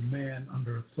also am a man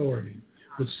under authority,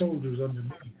 with soldiers under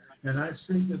me. And I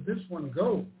say to this one,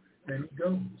 go, and he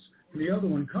goes. And the other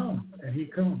one, come, and he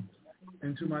comes.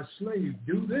 And to my slave,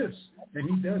 do this, and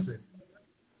he does it.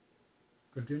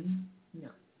 Continue? No,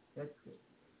 that's good.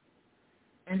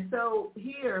 And so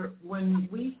here, when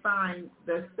we find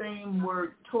the same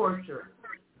word torture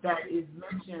that is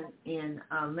mentioned in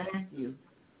Matthew,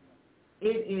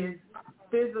 it is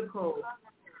physical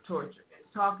torture.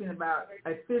 It's talking about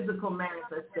a physical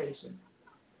manifestation.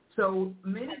 So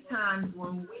many times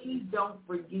when we don't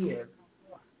forgive,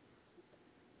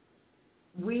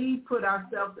 we put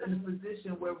ourselves in a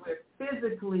position where we're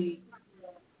physically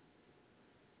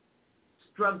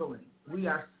struggling. We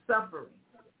are suffering.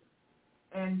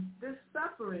 And this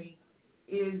suffering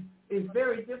is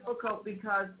very difficult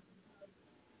because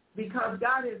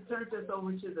God has turned us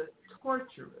over to the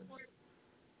torturers.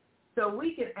 So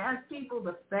we can ask people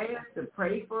to fast and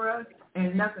pray for us,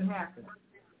 and nothing happens.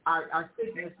 Our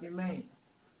sickness remains.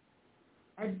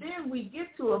 And then we get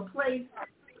to a place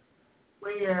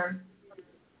where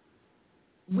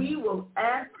we will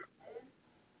ask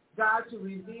God to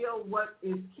reveal what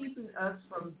is keeping us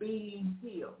from being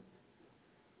healed.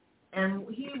 And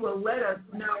he will let us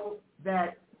know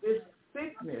that this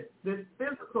sickness, this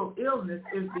physical illness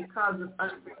is because of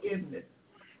unforgiveness.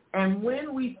 And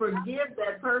when we forgive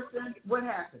that person, what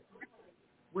happens?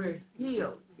 We're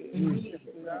healed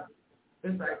immediately.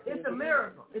 It's a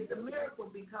miracle. It's a miracle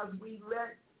because we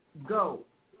let go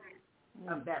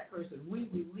of that person. We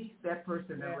release that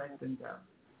person and let them go.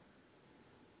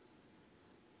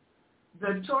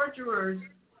 The torturers,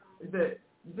 this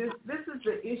is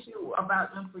the issue about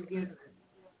unforgiveness.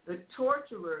 The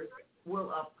torturers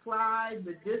will apply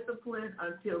the discipline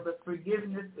until the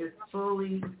forgiveness is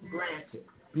fully granted.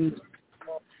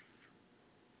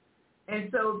 And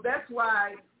so that's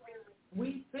why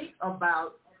we think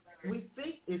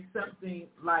it's something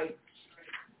like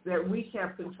that we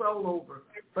have control over,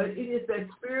 but it is that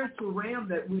spiritual realm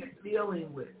that we're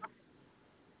dealing with.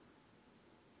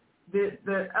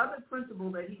 The other principle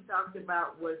that he talked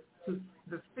about was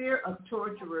the fear of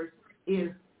torturers is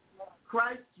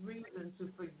Christ's reason to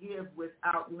forgive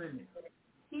without limit.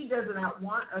 He does not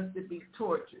want us to be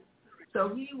tortured. So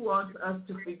he wants us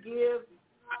to forgive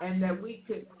and that we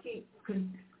could keep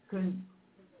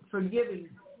forgiving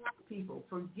people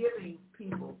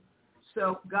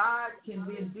so God can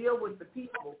then deal with the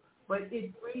people, but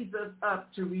it frees us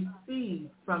up to receive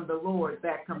from the Lord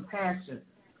that compassion,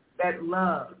 that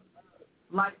love.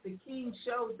 Like the king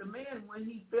showed the man when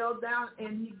he fell down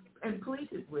and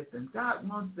pleaded with him. God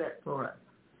wants that for us.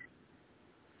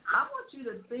 I want you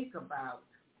to think about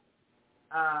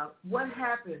what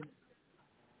happens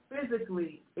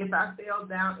physically if I fell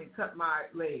down and cut my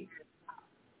leg.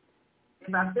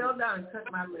 If I fell down and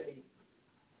cut my leg,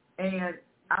 and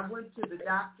I went to the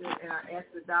doctor and I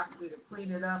asked the doctor to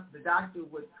clean it up, the doctor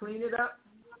would clean it up,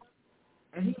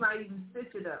 and he might even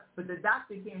stitch it up, but the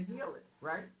doctor can't heal it,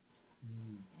 right?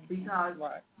 Because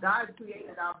God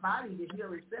created our body to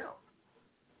heal itself.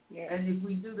 Yeah. And if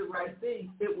we do the right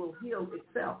thing, it will heal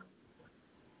itself.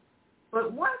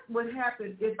 But what would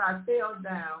happen if I fell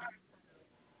down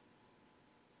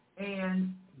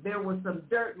and there was some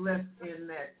dirt left in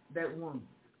that wound?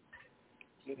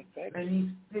 And he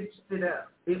stitched it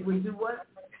up. It would do what?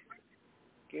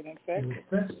 Get infected.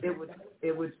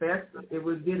 It would fester. It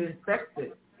would get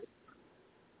infected.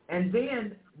 And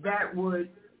then that would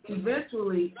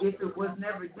eventually, if it was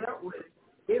never dealt with,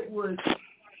 it would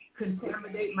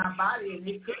contaminate my body and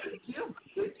it could kill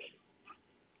me.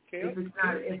 If it's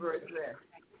not ever addressed.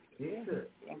 It could.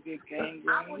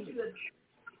 I want you to,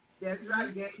 that's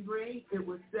right, gangrene. It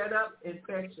would set up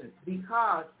infection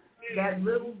because that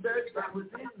little dirt that was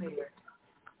in there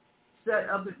set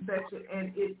up infection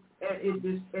and it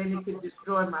could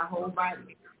destroy my whole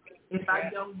body if I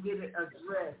don't get it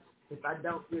addressed.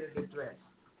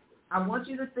 I want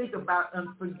you to think about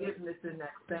unforgiveness in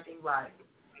that same light.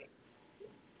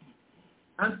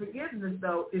 Unforgiveness,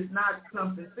 though, is not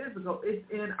something physical. It's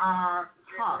in our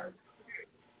heart.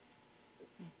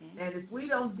 And if we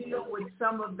don't deal with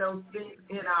some of those things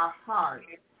in our heart,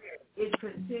 it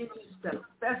continues to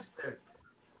fester,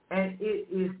 and it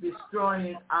is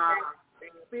destroying our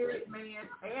spirit man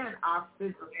and our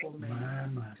physical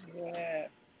man. Yeah.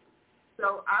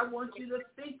 so I want you to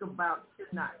think about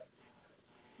tonight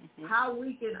how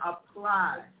we can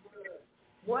apply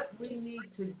what we need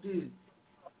to do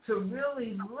to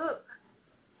really look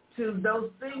to those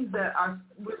things that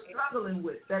we're struggling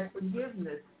with, that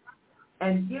forgiveness,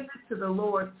 and give it to the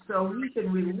Lord so he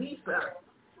can release us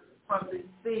from these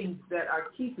things that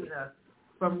are keeping us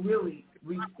from really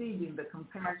receiving the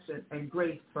compassion and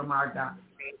grace from our God.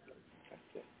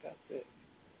 That's it.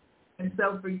 And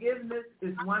so forgiveness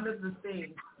is one of the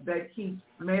things that keeps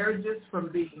marriages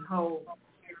from being whole.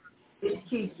 It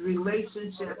keeps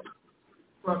relationships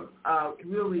from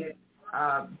really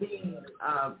being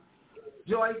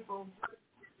joyful.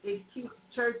 It keeps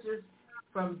churches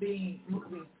from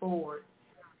moving forward.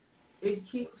 It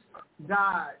keeps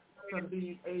God from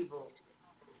being able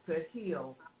to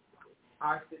heal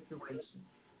our situation.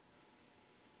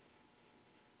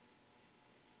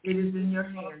 It is in your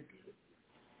hands.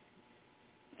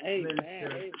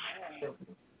 Amen.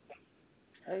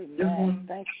 Amen.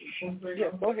 Thank you.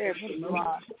 Yeah, go ahead, Mr.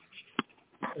 Ron.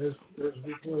 As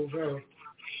we close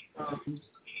out,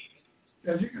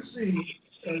 as you can see,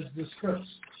 as discussed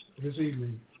this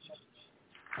evening,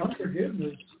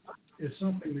 unforgiveness is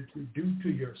something that you do to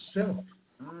yourself.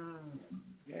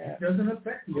 Yeah. It doesn't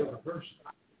affect the other person.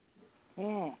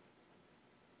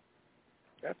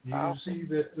 That's you powerful. see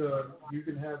that you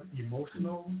can have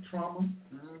emotional trauma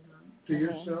to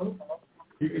yourself.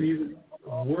 You can even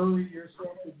worry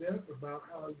yourself to death about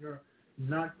how you're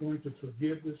not going to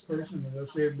forgive this person. As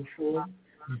I said before,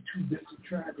 you're too busy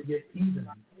trying to get even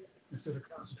instead of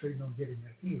concentrating on getting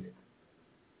ahead.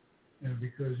 And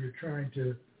because you're trying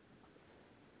to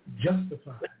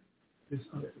justify this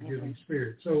unforgiving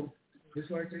spirit. So it's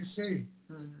like they say,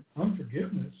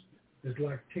 unforgiveness is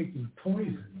like taking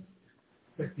poison,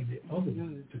 expecting the other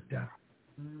one to die.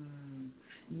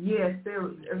 Yes, there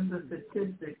was a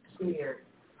statistic shared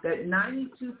that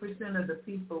 92% of the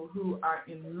people who are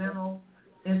in mental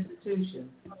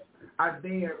institutions are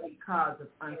there because of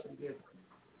unforgiveness.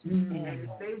 And if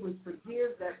they would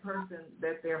forgive that person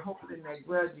that they're holding that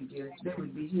grudge against, they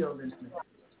would be healed in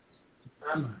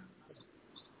a minute.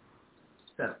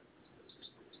 So,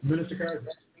 Minister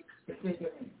Kizer.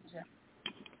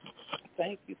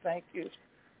 Thank you.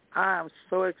 I am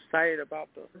so excited about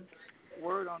the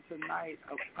word on tonight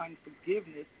of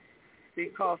unforgiveness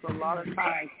because a lot of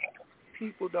times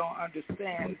people don't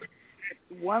understand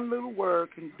one little word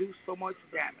can do so much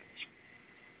damage.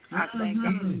 I think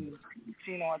I'm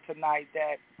teaching on tonight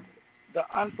that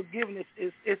the unforgiveness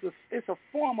is a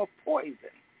form of poison.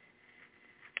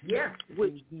 Yes.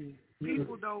 Which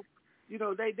people don't,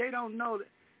 they don't know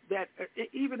that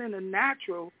even in the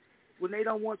natural, when they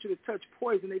don't want you to touch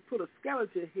poison, they put a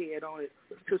skeleton head on it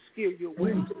to scare you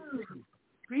away.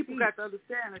 People got to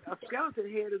understand that a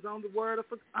skeleton head is on the word of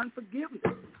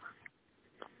unforgiveness.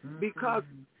 Because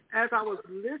as I was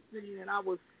listening and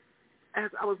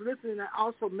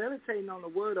also meditating on the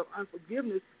word of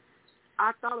unforgiveness,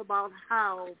 I thought about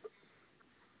how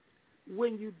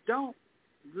when you don't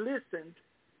listen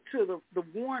to the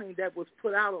warning that was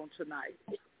put out on tonight,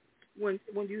 when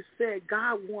you said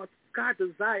God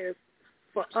desires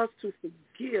for us to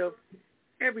forgive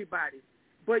everybody,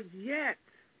 but yet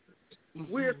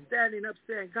we're standing up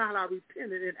saying, God, I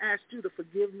repented and asked you to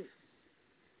forgive me.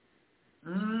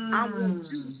 I want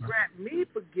you to grant me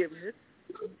forgiveness,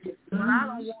 but I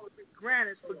don't want to be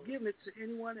granted forgiveness to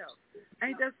anyone else.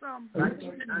 Ain't that something?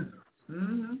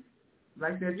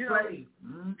 Like that slave.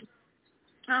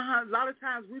 A lot of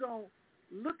times we don't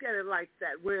look at it like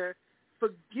that, where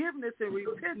forgiveness and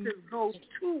repentance goes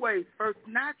two ways, first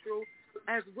natural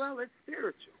as well as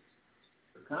spiritual.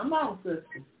 Come on,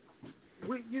 sister.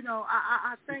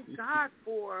 I thank God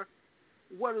for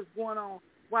what is going on.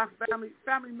 Why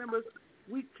family members,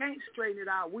 we can't straighten it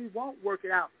out. We won't work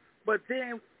it out. But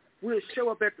then we'll show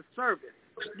up at the service.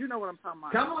 You know what I'm talking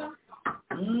about. Come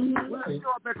on. We'll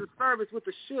show up at the service with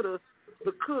the shouldas,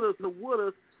 the couldas, the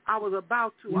wouldas. I was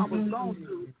about to. I was going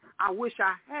to. I wish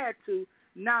I had to.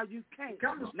 Now you can't.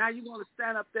 Now you want to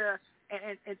stand up there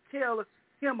and tell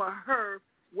him or her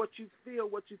what you feel,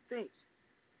 what you think,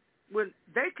 when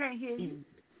they can't hear you.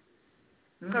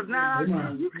 Because now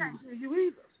you can't hear you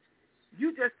either.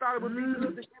 You just thought it would be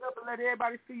good to get up and let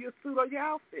everybody see your suit or your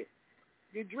outfit,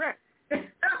 your dress.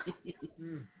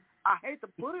 I hate to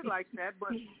put it like that,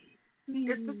 but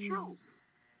it's the truth.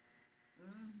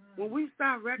 When we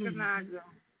start recognizing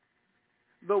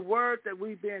the word that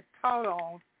we've been taught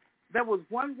on, there was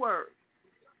one word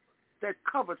that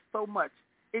covered so much.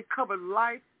 It covered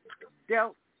life,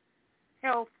 death,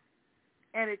 health,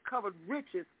 and it covered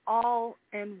riches all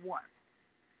in one.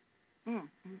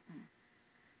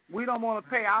 We don't want to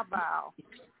pay our vow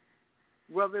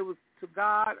whether it was to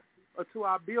God or to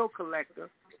our bill collector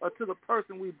or to the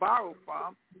person we borrowed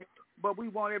from, but we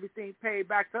want everything paid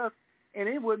back to us, and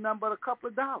it was nothing but a couple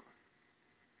of dollars.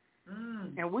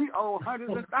 And we owe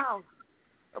hundreds of thousands.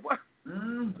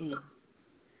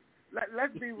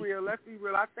 Let's be real. Let's be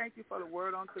real. I thank you for the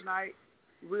word on tonight.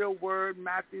 Real word,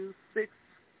 Matthew 6,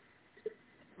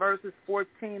 verses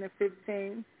 14 and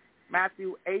 15.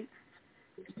 Matthew 8,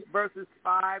 verses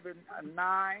 5 and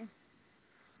 9.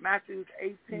 Matthew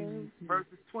 18,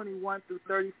 verses 21 through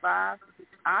 35.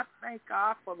 I thank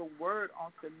God for the word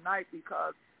on tonight,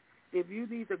 because if you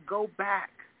need to go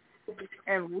back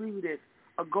and read it,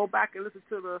 or go back and listen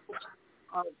to the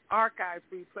archives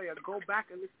replay, or go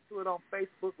back and listen to it on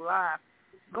Facebook Live,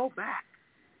 go back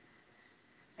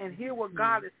and hear what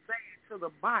God is saying to the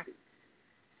body.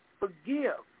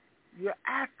 Forgive. You're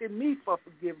asking me for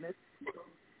forgiveness,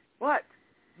 but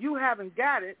you haven't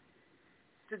got it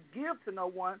to give to no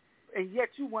one, and yet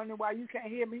you wonder why you can't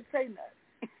hear me say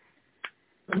nothing.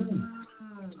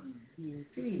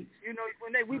 You know,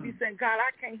 when we be saying, God,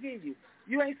 I can't hear you.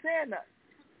 You ain't saying nothing.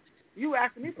 You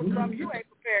asking me for something you ain't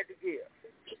prepared to give.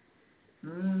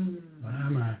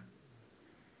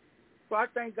 So I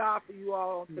thank God for you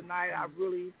all tonight. I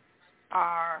really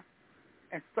are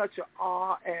in such an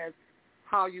awe as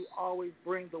how you always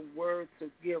bring the word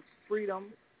to give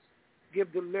freedom,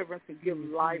 give deliverance, and give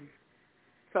life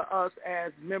to us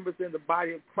as members in the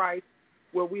body of Christ,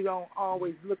 where we don't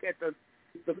always look at the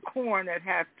corn that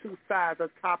has two sides, a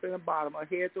top and a bottom, a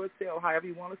head or a tail, however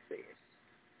you want to say it.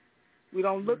 We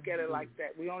don't look at it like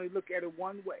that. We only look at it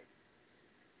one way.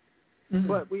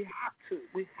 But we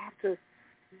have to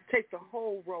take the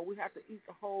whole roll. We have to eat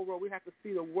the whole roll. We have to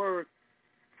see the word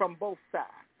from both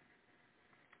sides.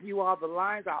 You all, the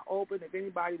lines are open. If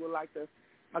anybody would like to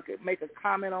make a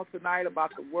comment on tonight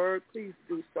about the word, please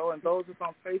do so. And those that's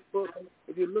on Facebook,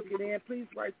 if you're looking in, please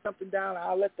write something down.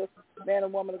 I'll let the man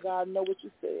and woman of God know what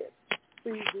you said.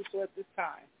 Please do so at this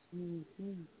time.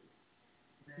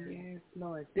 Yes,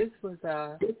 Lord. This was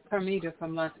Carmita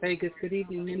from Las Vegas. Good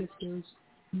evening, ministers,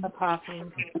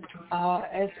 apostles.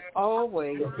 As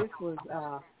always, this was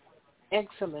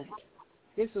excellent.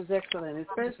 This was excellent,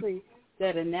 especially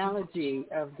that analogy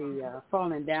of the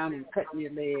falling down and cutting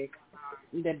your leg.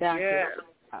 The doctor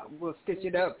will stitch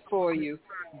it up for you,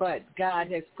 but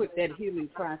God has put that healing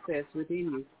process within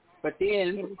you. But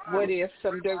then, what if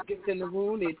some dirt gets in the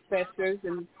wound, it festers,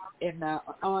 and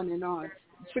on and on.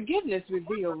 Forgiveness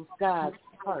reveals God's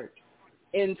heart,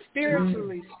 and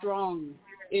spiritually strong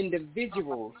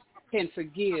individuals can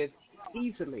forgive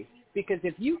easily, because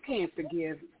if you can't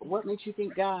forgive, what makes you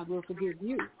think God will forgive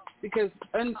you? Because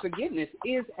unforgiveness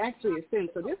is actually a sin.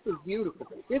 So this was beautiful.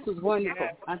 This was wonderful.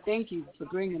 I thank you for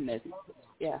bringing this.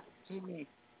 Yeah.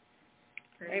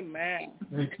 Amen.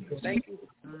 Thank you.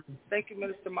 Thank you,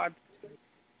 Minister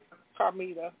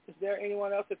Carmita. Is there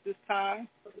anyone else at this time?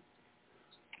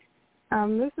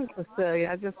 This is Cecilia.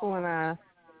 I just want to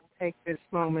take this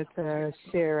moment to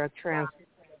share a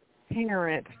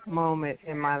transparent moment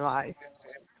in my life.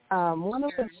 One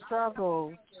of the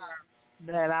struggles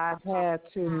that I've had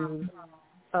to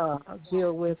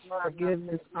deal with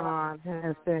forgiveness on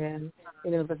has been,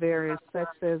 the various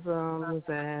sexisms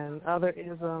and other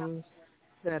isms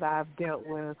that I've dealt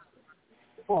with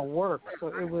for work. So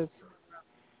it was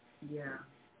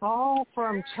all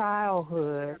from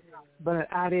childhood, but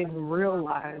I didn't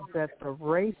realize that the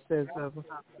racism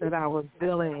that I was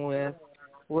dealing with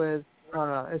was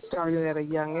it started at a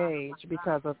young age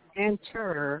because of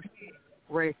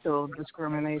inter-racial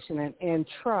discrimination and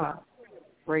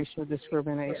intra-racial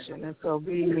discrimination. And so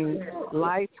being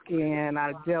light-skinned,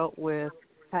 I dealt with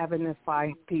having to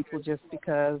fight people just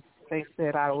because they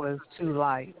said I was too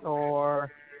light,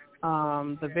 or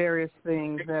the various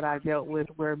things that I dealt with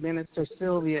where Minister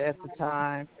Sylvia at the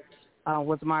time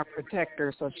was my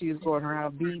protector, so she was going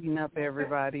around beating up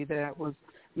everybody that was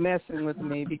messing with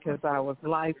me because I was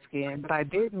light-skinned. But I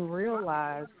didn't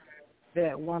realize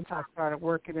that once I started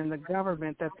working in the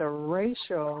government that the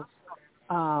racial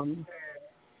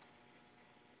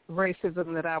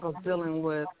racism that I was dealing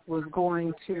with was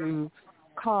going to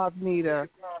cause me to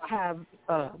have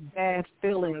bad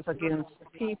feelings against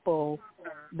people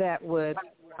that would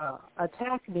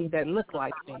attack me that looked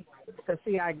like me. Because,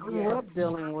 see, I grew up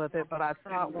dealing with it, but I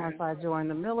thought once I joined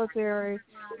the military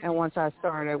and once I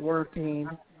started working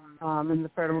in the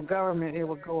federal government, it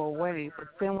would go away. But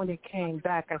then when it came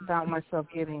back, I found myself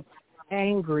getting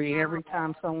angry every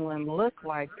time someone looked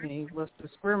like me was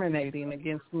discriminating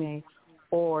against me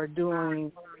or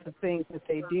doing the things that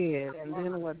they did. And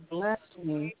then what blessed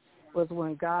me was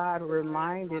when God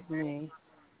reminded me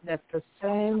that the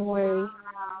same way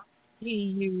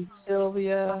he used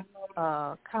Sylvia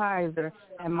Kizer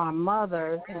and my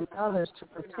mother and others to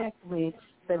protect me,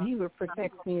 that he would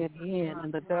protect me again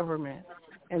in the government.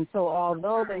 And so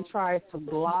although they tried to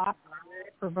block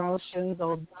promotions,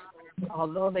 or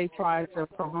although they tried to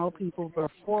promote people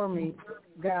before me,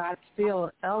 God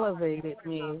still elevated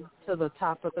me to the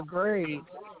top of the grade.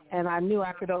 And I knew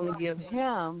I could only give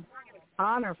him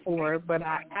honor for it, but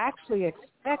I actually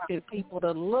expected people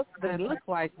that look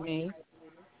like me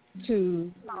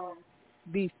to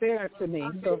be fair to me.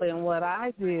 So then what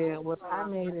I did was I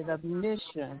made it a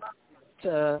mission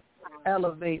to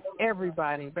elevate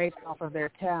everybody based off of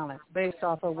their talents, based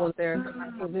off of what their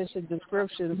position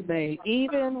descriptions made.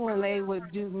 Even when they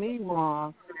would do me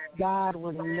wrong, God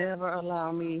would never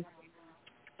allow me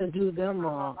to do them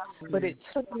wrong. But it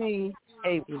took me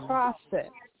a process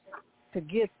to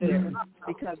get there,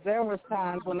 because there was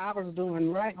times when I was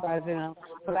doing right by them,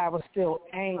 but I was still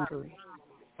angry.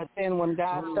 But then when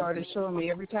God started showing me,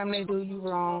 every time they do you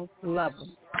wrong, love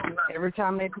them. Every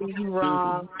time they do you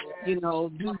wrong,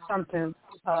 do something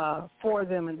for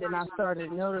them. And then I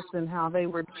started noticing how they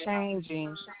were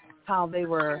changing, how they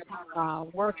were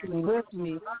working with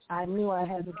me. I knew I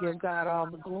had to give God all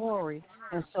the glory.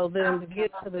 And so then to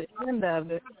get to the end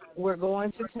of it, we're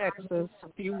going to Texas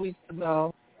a few weeks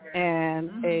ago, and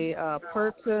a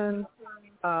person,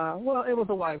 it was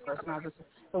a white person, obviously.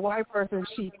 The white person,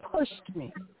 she pushed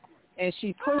me. And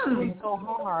she pushed me so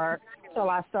hard till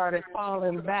I started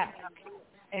falling back.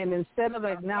 And instead of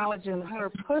acknowledging her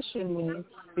pushing me,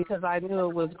 because I knew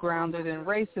it was grounded in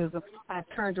racism, I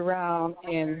turned around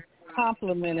and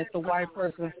complimented the white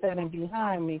person standing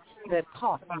behind me that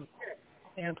caught me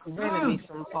and prevented me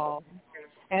from falling.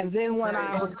 And then when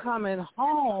I was coming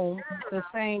home, the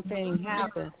same thing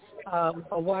happened.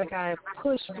 A white guy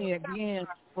pushed me again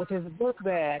with his book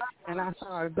bag, and I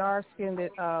saw a dark-skinned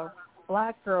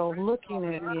black girl looking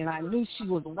at me, and I knew she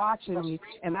was watching me,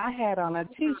 and I had on a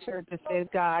T-shirt that said,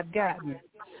 God got me.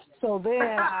 So then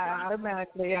I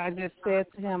just said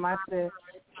to him, I said,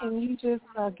 can you just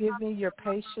give me your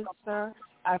patience, sir?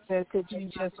 I said, could you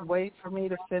just wait for me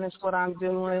to finish what I'm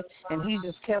doing? And he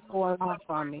just kept going off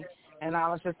on me. And I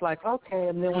was just like, okay.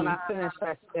 And then when I finished,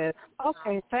 I said,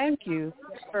 okay, thank you,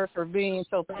 sir, for being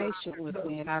so patient with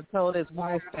me. And I told his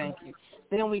wife, thank you.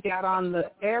 Then we got on the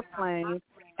airplane,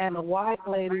 and the white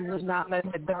lady would not let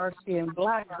the dark-skinned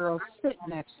black girl sit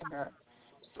next to her.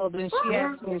 So then she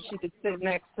asked me if she could sit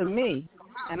next to me.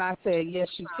 And I said, yes,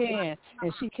 you can.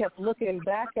 And she kept looking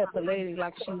back at the lady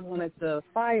like she wanted to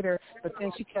fight her, but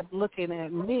then she kept looking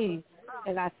at me.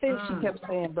 And I think she kept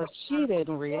saying, but she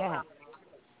didn't react.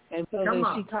 And so then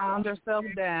she calmed herself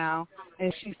down,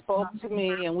 and she spoke to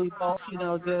me, and we both,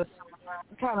 just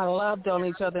kind of loved on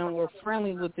each other and were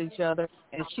friendly with each other.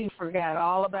 And she forgot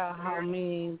all about how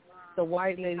mean the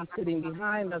white lady sitting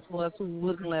behind us was, who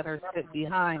wouldn't let her sit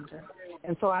behind her.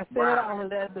 And so I said all of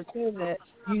that to say that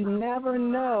you never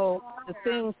know the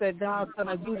things that God's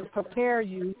going to do to prepare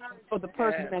you for the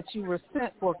person that you were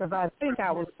sent for, because I think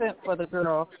I was sent for the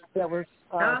girl that was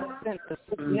sent to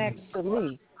sit next to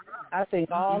me. I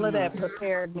think all of that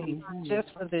prepared me just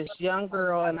for this young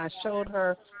girl, and I showed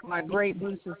her my great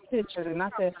niece's picture, and I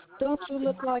said, don't you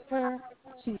look like her?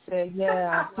 She said,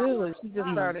 yeah, I do, and she just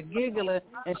started giggling,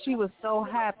 and she was so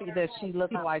happy that she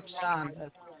looked like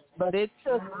Shonda. But it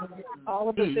took all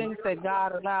of the things that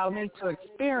God allowed me to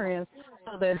experience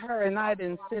so that her and I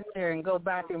didn't sit there and go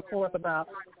back and forth about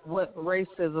what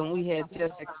racism we had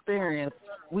just experienced.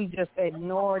 We just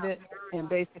ignored it and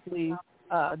basically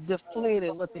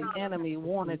deflated what the enemy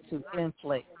wanted to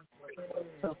inflate.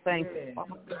 So thank you.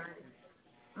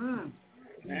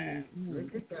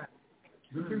 Look at that.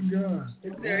 Look at God.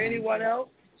 Is there anyone else?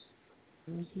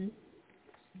 Mm-hmm.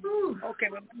 Okay,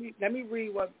 let me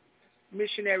read what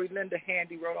Missionary Linda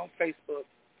Handy wrote on Facebook.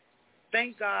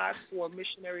 Thank God for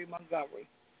Missionary Montgomery.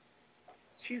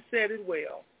 She said it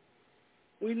well.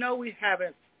 We know we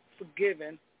haven't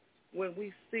forgiven when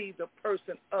we see the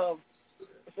person or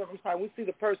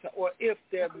if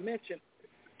their mention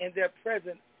in their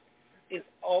presence is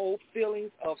old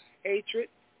feelings of hatred,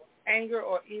 anger,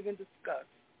 or even disgust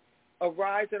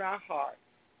arise in our heart.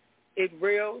 It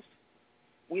rails.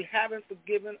 We haven't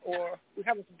forgiven, or we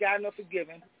haven't forgotten or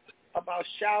forgiven about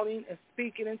shouting and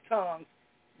speaking in tongues.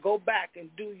 Go back and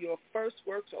do your first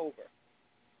works over.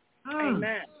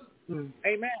 Amen.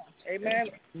 Amen. Amen.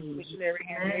 Missionary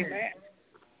Handy. Amen.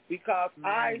 Because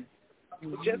I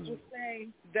just was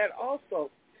saying that also,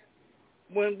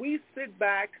 when we sit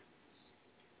back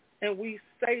and we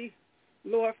say,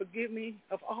 Lord, forgive me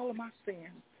of all of my sins.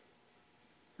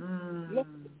 Lord,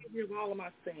 forgive me of all of my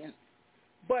sins.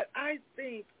 But I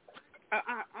think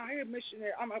I hear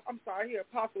missionary. I'm sorry. I hear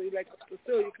Apostle like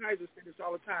Sylvia Kizer say this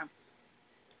all the time.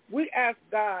 We ask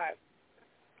God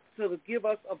to forgive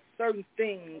us of certain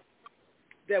things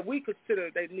that we consider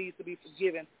that needs to be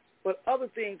forgiven, but other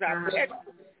things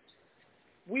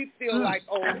we feel like,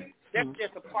 oh, that's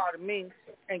just a part of me,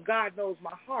 and God knows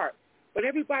my heart. But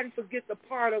everybody forgets the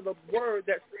part of the word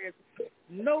that says,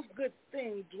 no good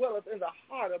thing dwelleth in the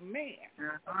heart of man.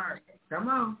 Come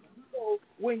on. So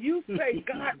when you say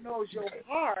God knows your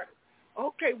heart,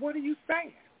 okay, what are you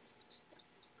saying?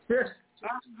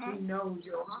 He knows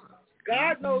your heart.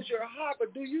 God knows your heart,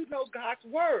 but do you know God's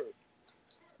word?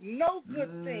 No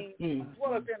good thing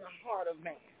dwelleth in the heart of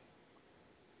man.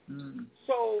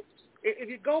 So if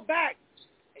you go back,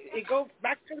 it goes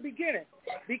back to the beginning.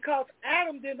 Because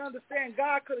Adam didn't understand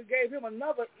God could have gave him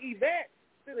another event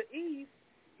to the Eve.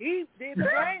 He did the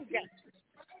blame game.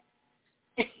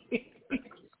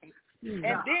 And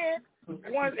then he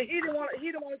didn't want to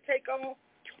take on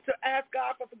to ask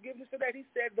God for forgiveness for that. He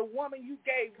said, the woman you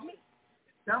gave me.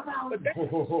 But that's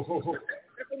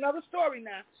another story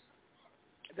now.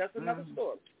 That's another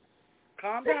story.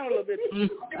 Calm down a little bit.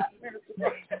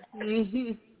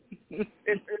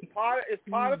 It's part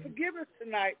of forgiveness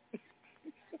tonight.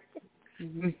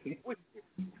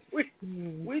 we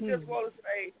just want to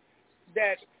say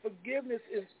that forgiveness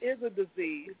is a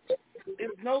disease.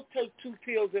 It's no take 2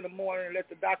 pills in the morning and let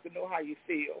the doctor know how you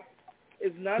feel.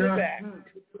 It's none of that.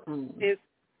 It's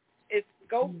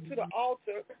go to the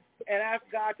altar and ask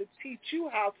God to teach you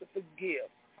how to forgive.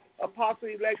 Apostle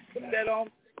Elect put that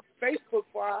on Facebook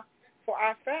for our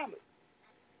family.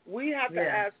 We have to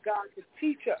ask God to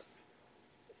teach us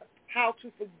how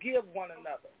to forgive one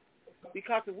another.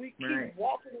 Because if we keep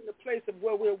walking in the place of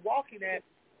where we're walking at,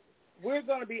 we're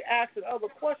going to be asking other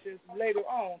questions later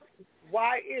on.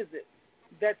 Why is it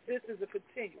that this is a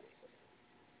continuum?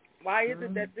 Why is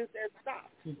it that this has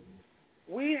stopped?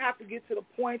 We have to get to the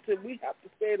point that we have to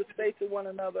say to one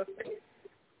another,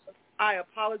 I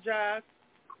apologize.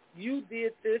 You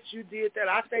did this, you did that.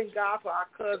 I thank God for our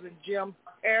cousin Jim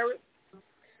Harris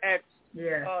at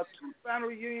 2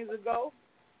 family reunions ago.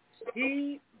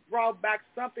 He brought back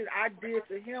something I did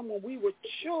to him when we were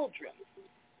children.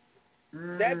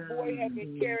 That boy had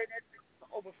been carrying that for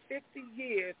over 50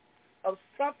 years of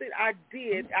something I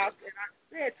did out and I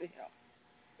said to him.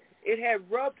 It had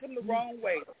rubbed him the wrong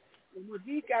way. And when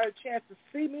he got a chance to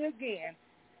see me again,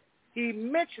 he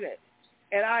mentioned it.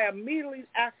 And I immediately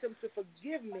asked him to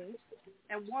forgive me.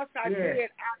 And once I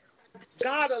did,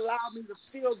 God allowed me to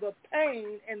feel the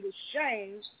pain and the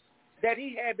shame that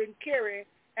he had been carrying.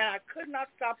 And I could not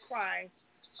stop crying.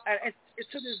 And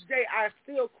to this day, I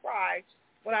still cry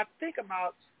when I think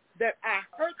about that I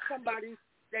hurt somebody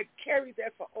that carried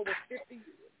that for over 50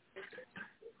 years.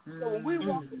 So when we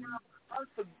walk around with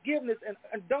unforgiveness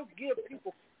and don't give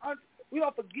people, we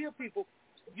don't forgive people,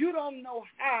 you don't know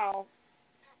how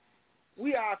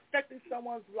we are affecting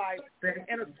someone's life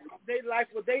and their life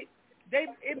where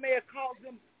it may have caused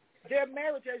them their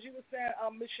marriage, as you were saying,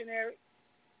 missionary.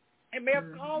 It may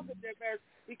have caused them their marriage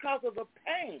because of the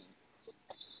pain.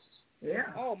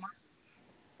 Yeah. Oh my.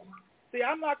 See,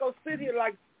 I'm not gonna sit here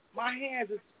like my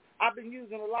hands is. I've been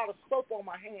using a lot of soap on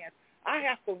my hands. I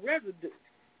have the residue.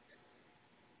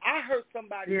 I hurt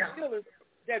somebody's feelings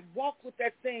that walked with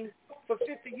that thing for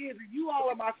 50 years. And you all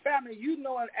are my family. You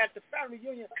know, at the family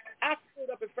reunion, I stood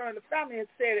up in front of the family and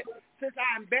said it. Since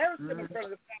I embarrassed him in front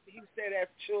of the family, he said, as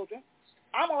children,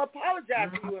 I'm going to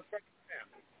apologize to you in front of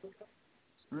the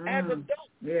family. As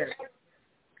adults. Yes.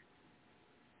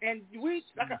 And we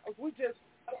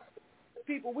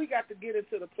got to get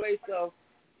into the place of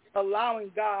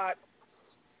allowing God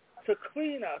to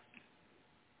clean us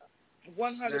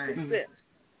 100%.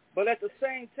 But at the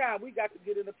same time, we got to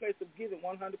get in the place of giving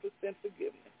 100%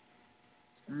 forgiveness.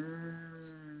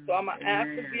 So I'm going to ask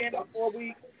again before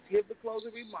we give the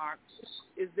closing remarks,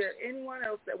 is there anyone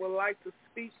else that would like to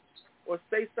speak or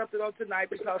say something on tonight?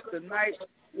 Because tonight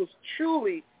was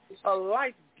truly a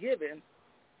life-giving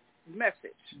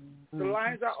message. The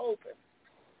lines are open.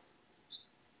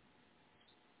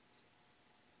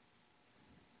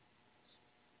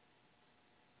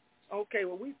 Okay,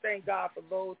 well, we thank God for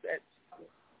those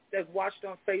that's watched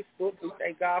on Facebook. We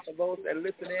thank God for those that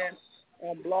listen in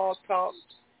on Blog Talk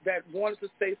that wanted to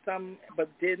say something but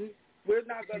didn't. We're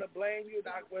not going to blame you.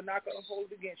 We're not going to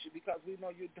hold it against you because we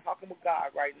know you're talking with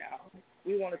God right now.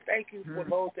 We want to thank you for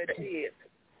those that did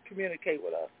communicate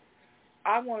with us.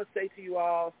 I want to say to you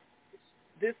all,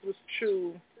 this was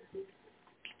truly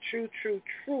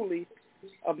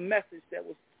a message that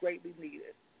was greatly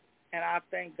needed. And I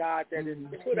thank God that it's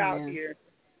put out here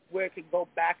where it can go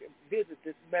back and visit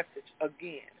this message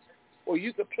again. or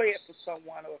you could play it for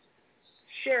someone or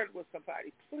share it with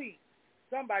somebody. Please,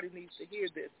 somebody needs to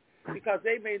hear this because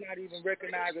they may not even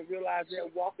recognize or realize they're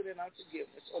walking in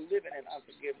unforgiveness or living in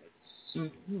unforgiveness.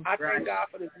 Mm-hmm. I thank God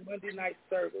for this Monday night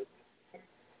service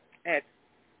at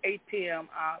 8 p.m.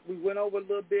 We went over a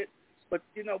little bit, but,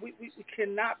 you know, we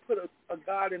cannot put a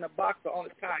God in a box or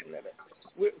on a time limit.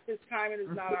 His timing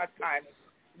is not our timing.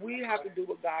 We have to do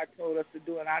what God told us to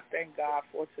do, and I thank God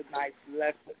for tonight's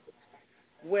lesson.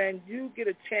 When you get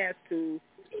a chance to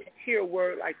hear a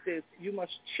word like this, you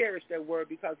must cherish that word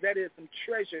because that is some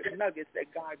treasure nuggets that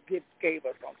God gave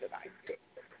us on tonight.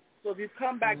 So if you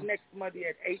come back next Monday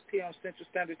at 8 p.m. Central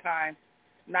Standard Time,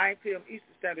 9 p.m.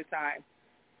 Eastern Standard Time,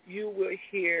 you will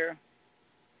hear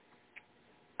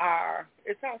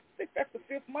that's the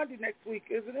 5th Monday next week,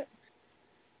 isn't it?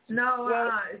 No,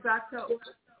 it's October.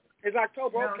 It's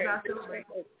October, no, okay. It's October.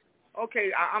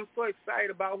 Okay, I'm so excited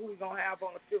about who we're going to have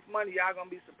on the 5th Monday. Y'all going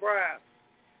to be surprised.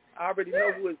 I already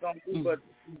know who it's going to be, but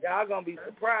y'all going to be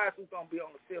surprised who's going to be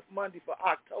on the 5th Monday for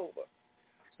October.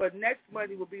 But next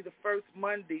Monday will be the first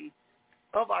Monday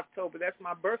of October. That's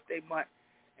my birthday month,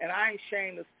 and I ain't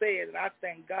ashamed to say it, and I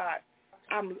thank God.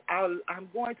 I'm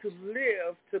going to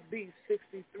live to be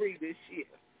 63 this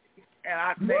year, and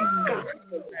I thank God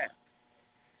for that.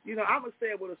 You know, I'm going to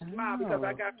say it with a smile because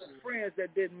I got some friends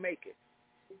that didn't make it.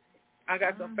 I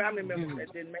got some family members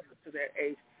that didn't make it to that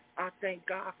age. I thank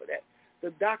God for that.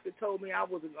 The doctor told me I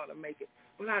wasn't going to make it,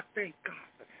 but I thank God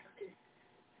for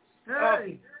that.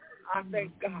 Hey. I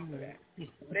thank God for that.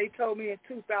 They told me in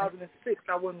 2006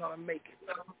 I wasn't going to make it.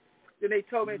 Then they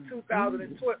told me in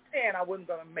 2010 I wasn't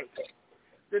going to make it.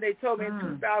 Then they told me in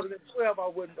 2012 I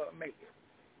wasn't going to make it.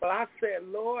 But I said,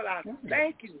 Lord, I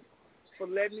thank you for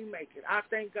letting me make it. I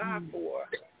thank God for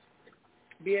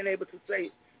being able to say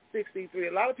 63.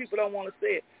 A lot of people don't want to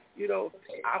say it. You know,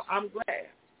 I'm glad.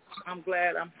 I'm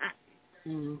glad. I'm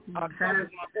happy. October is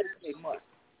my birthday month.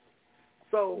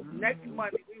 So next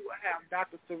Monday we will have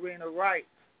Dr. Serena Wright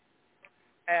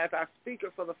as our speaker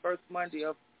for the first Monday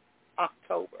of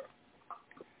October.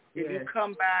 If you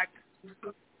come back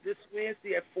this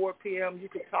Wednesday at 4 p.m., you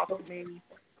can talk to me.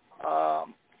 I'll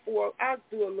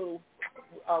do a little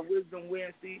Wisdom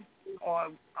Wednesday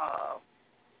on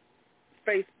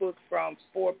Facebook from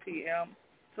 4 p.m.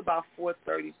 to about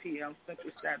 4:30 p.m.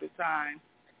 Central Standard Time.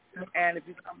 And if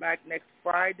you come back next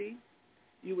Friday,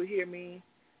 you will hear me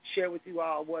share with you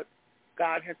all what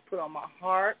God has put on my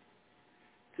heart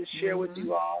to share with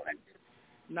you all at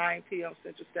 9 p.m.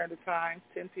 Central Standard Time,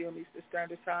 10 p.m. Eastern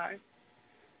Standard Time.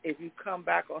 If you come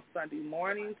back on Sunday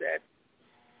mornings at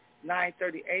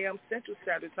 9:30 a.m. Central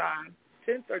Standard Time,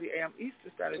 10:30 a.m.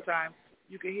 Eastern Standard Time,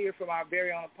 you can hear from our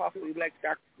very own Apostle-elect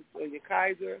Dr. Sylvia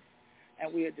Kizer,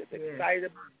 and we are just excited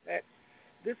about that.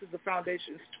 This is the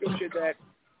foundation scripture that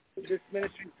this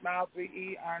ministry,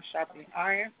 S.M.I.L.E.3E,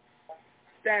 IronSharpeningIron,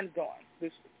 stands on.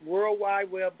 This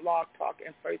worldwide web blog talk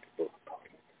and Facebook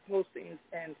postings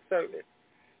and service.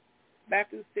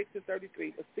 Matthew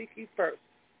 6:33, but seek ye first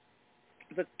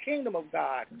the kingdom of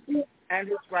God and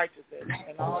his righteousness,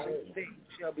 and all these things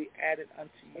shall be added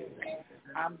unto you.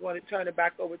 I'm going to turn it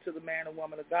back over to the man and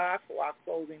woman of God for our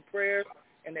closing prayers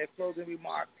and their closing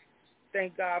remarks.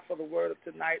 Thank God for the word of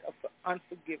tonight of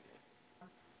unforgiveness.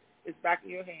 It's back in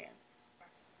your hands.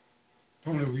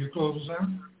 Tony, will you close us out?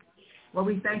 Well,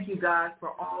 we thank you, God,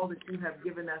 for all that you have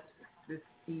given us this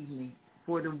evening,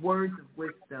 for the words of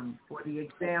wisdom, for the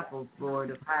examples,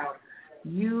 Lord, of how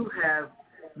you have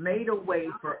made a way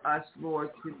for us, Lord,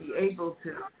 to be able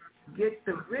to get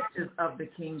the riches of the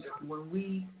kingdom when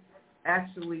we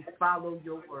actually follow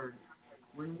your word.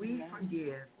 When we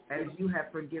forgive as you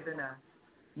have forgiven us,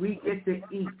 we get to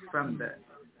eat from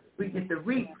we get to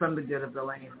reap from the good of the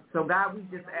land. So, God, we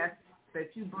just ask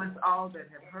that you bless all that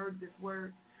have heard this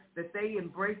word, that they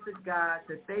embrace it, God,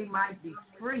 that they might be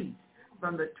free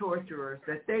from the torturers,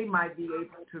 that they might be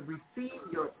able to receive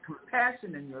your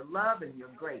compassion and your love and your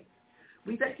grace.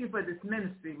 We thank you for this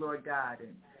ministry, Lord God,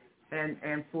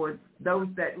 and for those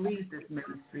that lead this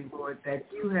ministry, Lord, that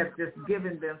you have just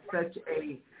given them such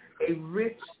a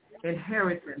rich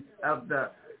inheritance of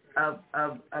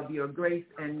your grace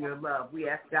and your love. We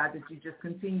ask, God, that you just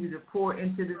continue to pour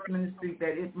into this ministry,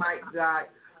 that it might, God,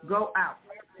 go out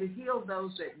to heal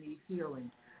those that need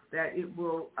healing, that it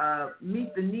will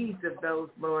meet the needs of those,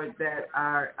 Lord, that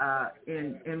are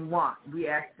in want. We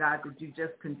ask, God, that you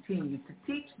just continue to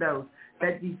teach those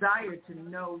that desire to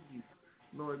know you,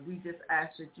 Lord. We just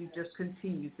ask that you just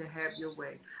continue to have your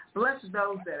way. Bless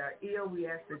those that are ill. We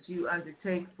ask that you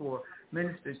undertake for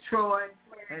Minister Troy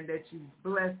and that you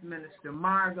bless Minister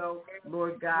Margot,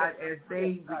 Lord God, as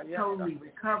they totally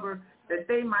recover, that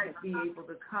they might be able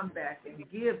to come back and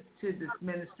give to this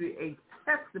ministry a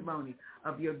testimony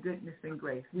of your goodness and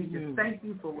grace. We just thank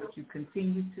you for what you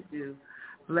continue to do.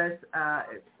 Bless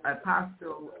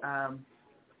Apostle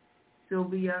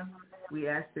Sylvia. We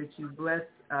ask that you bless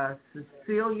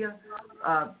Cecilia,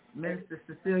 Minister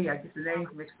Cecilia. I get the names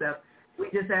mixed up. We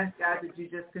just ask, God, that you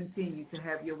just continue to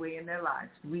have your way in their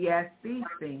lives. We ask these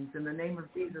things in the name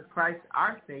of Jesus Christ,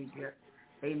 our Savior.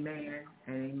 Amen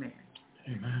and amen.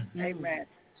 Amen. Amen.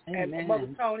 Amen. And Mother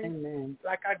Tony, Amen.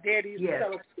 like our daddy used to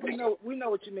tell us, we know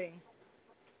what you mean.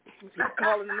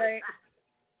 Calling the name.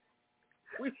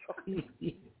 We know.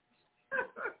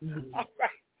 All right.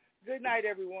 Good night,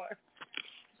 everyone.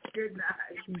 Good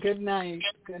night. Good night.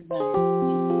 Good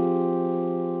night.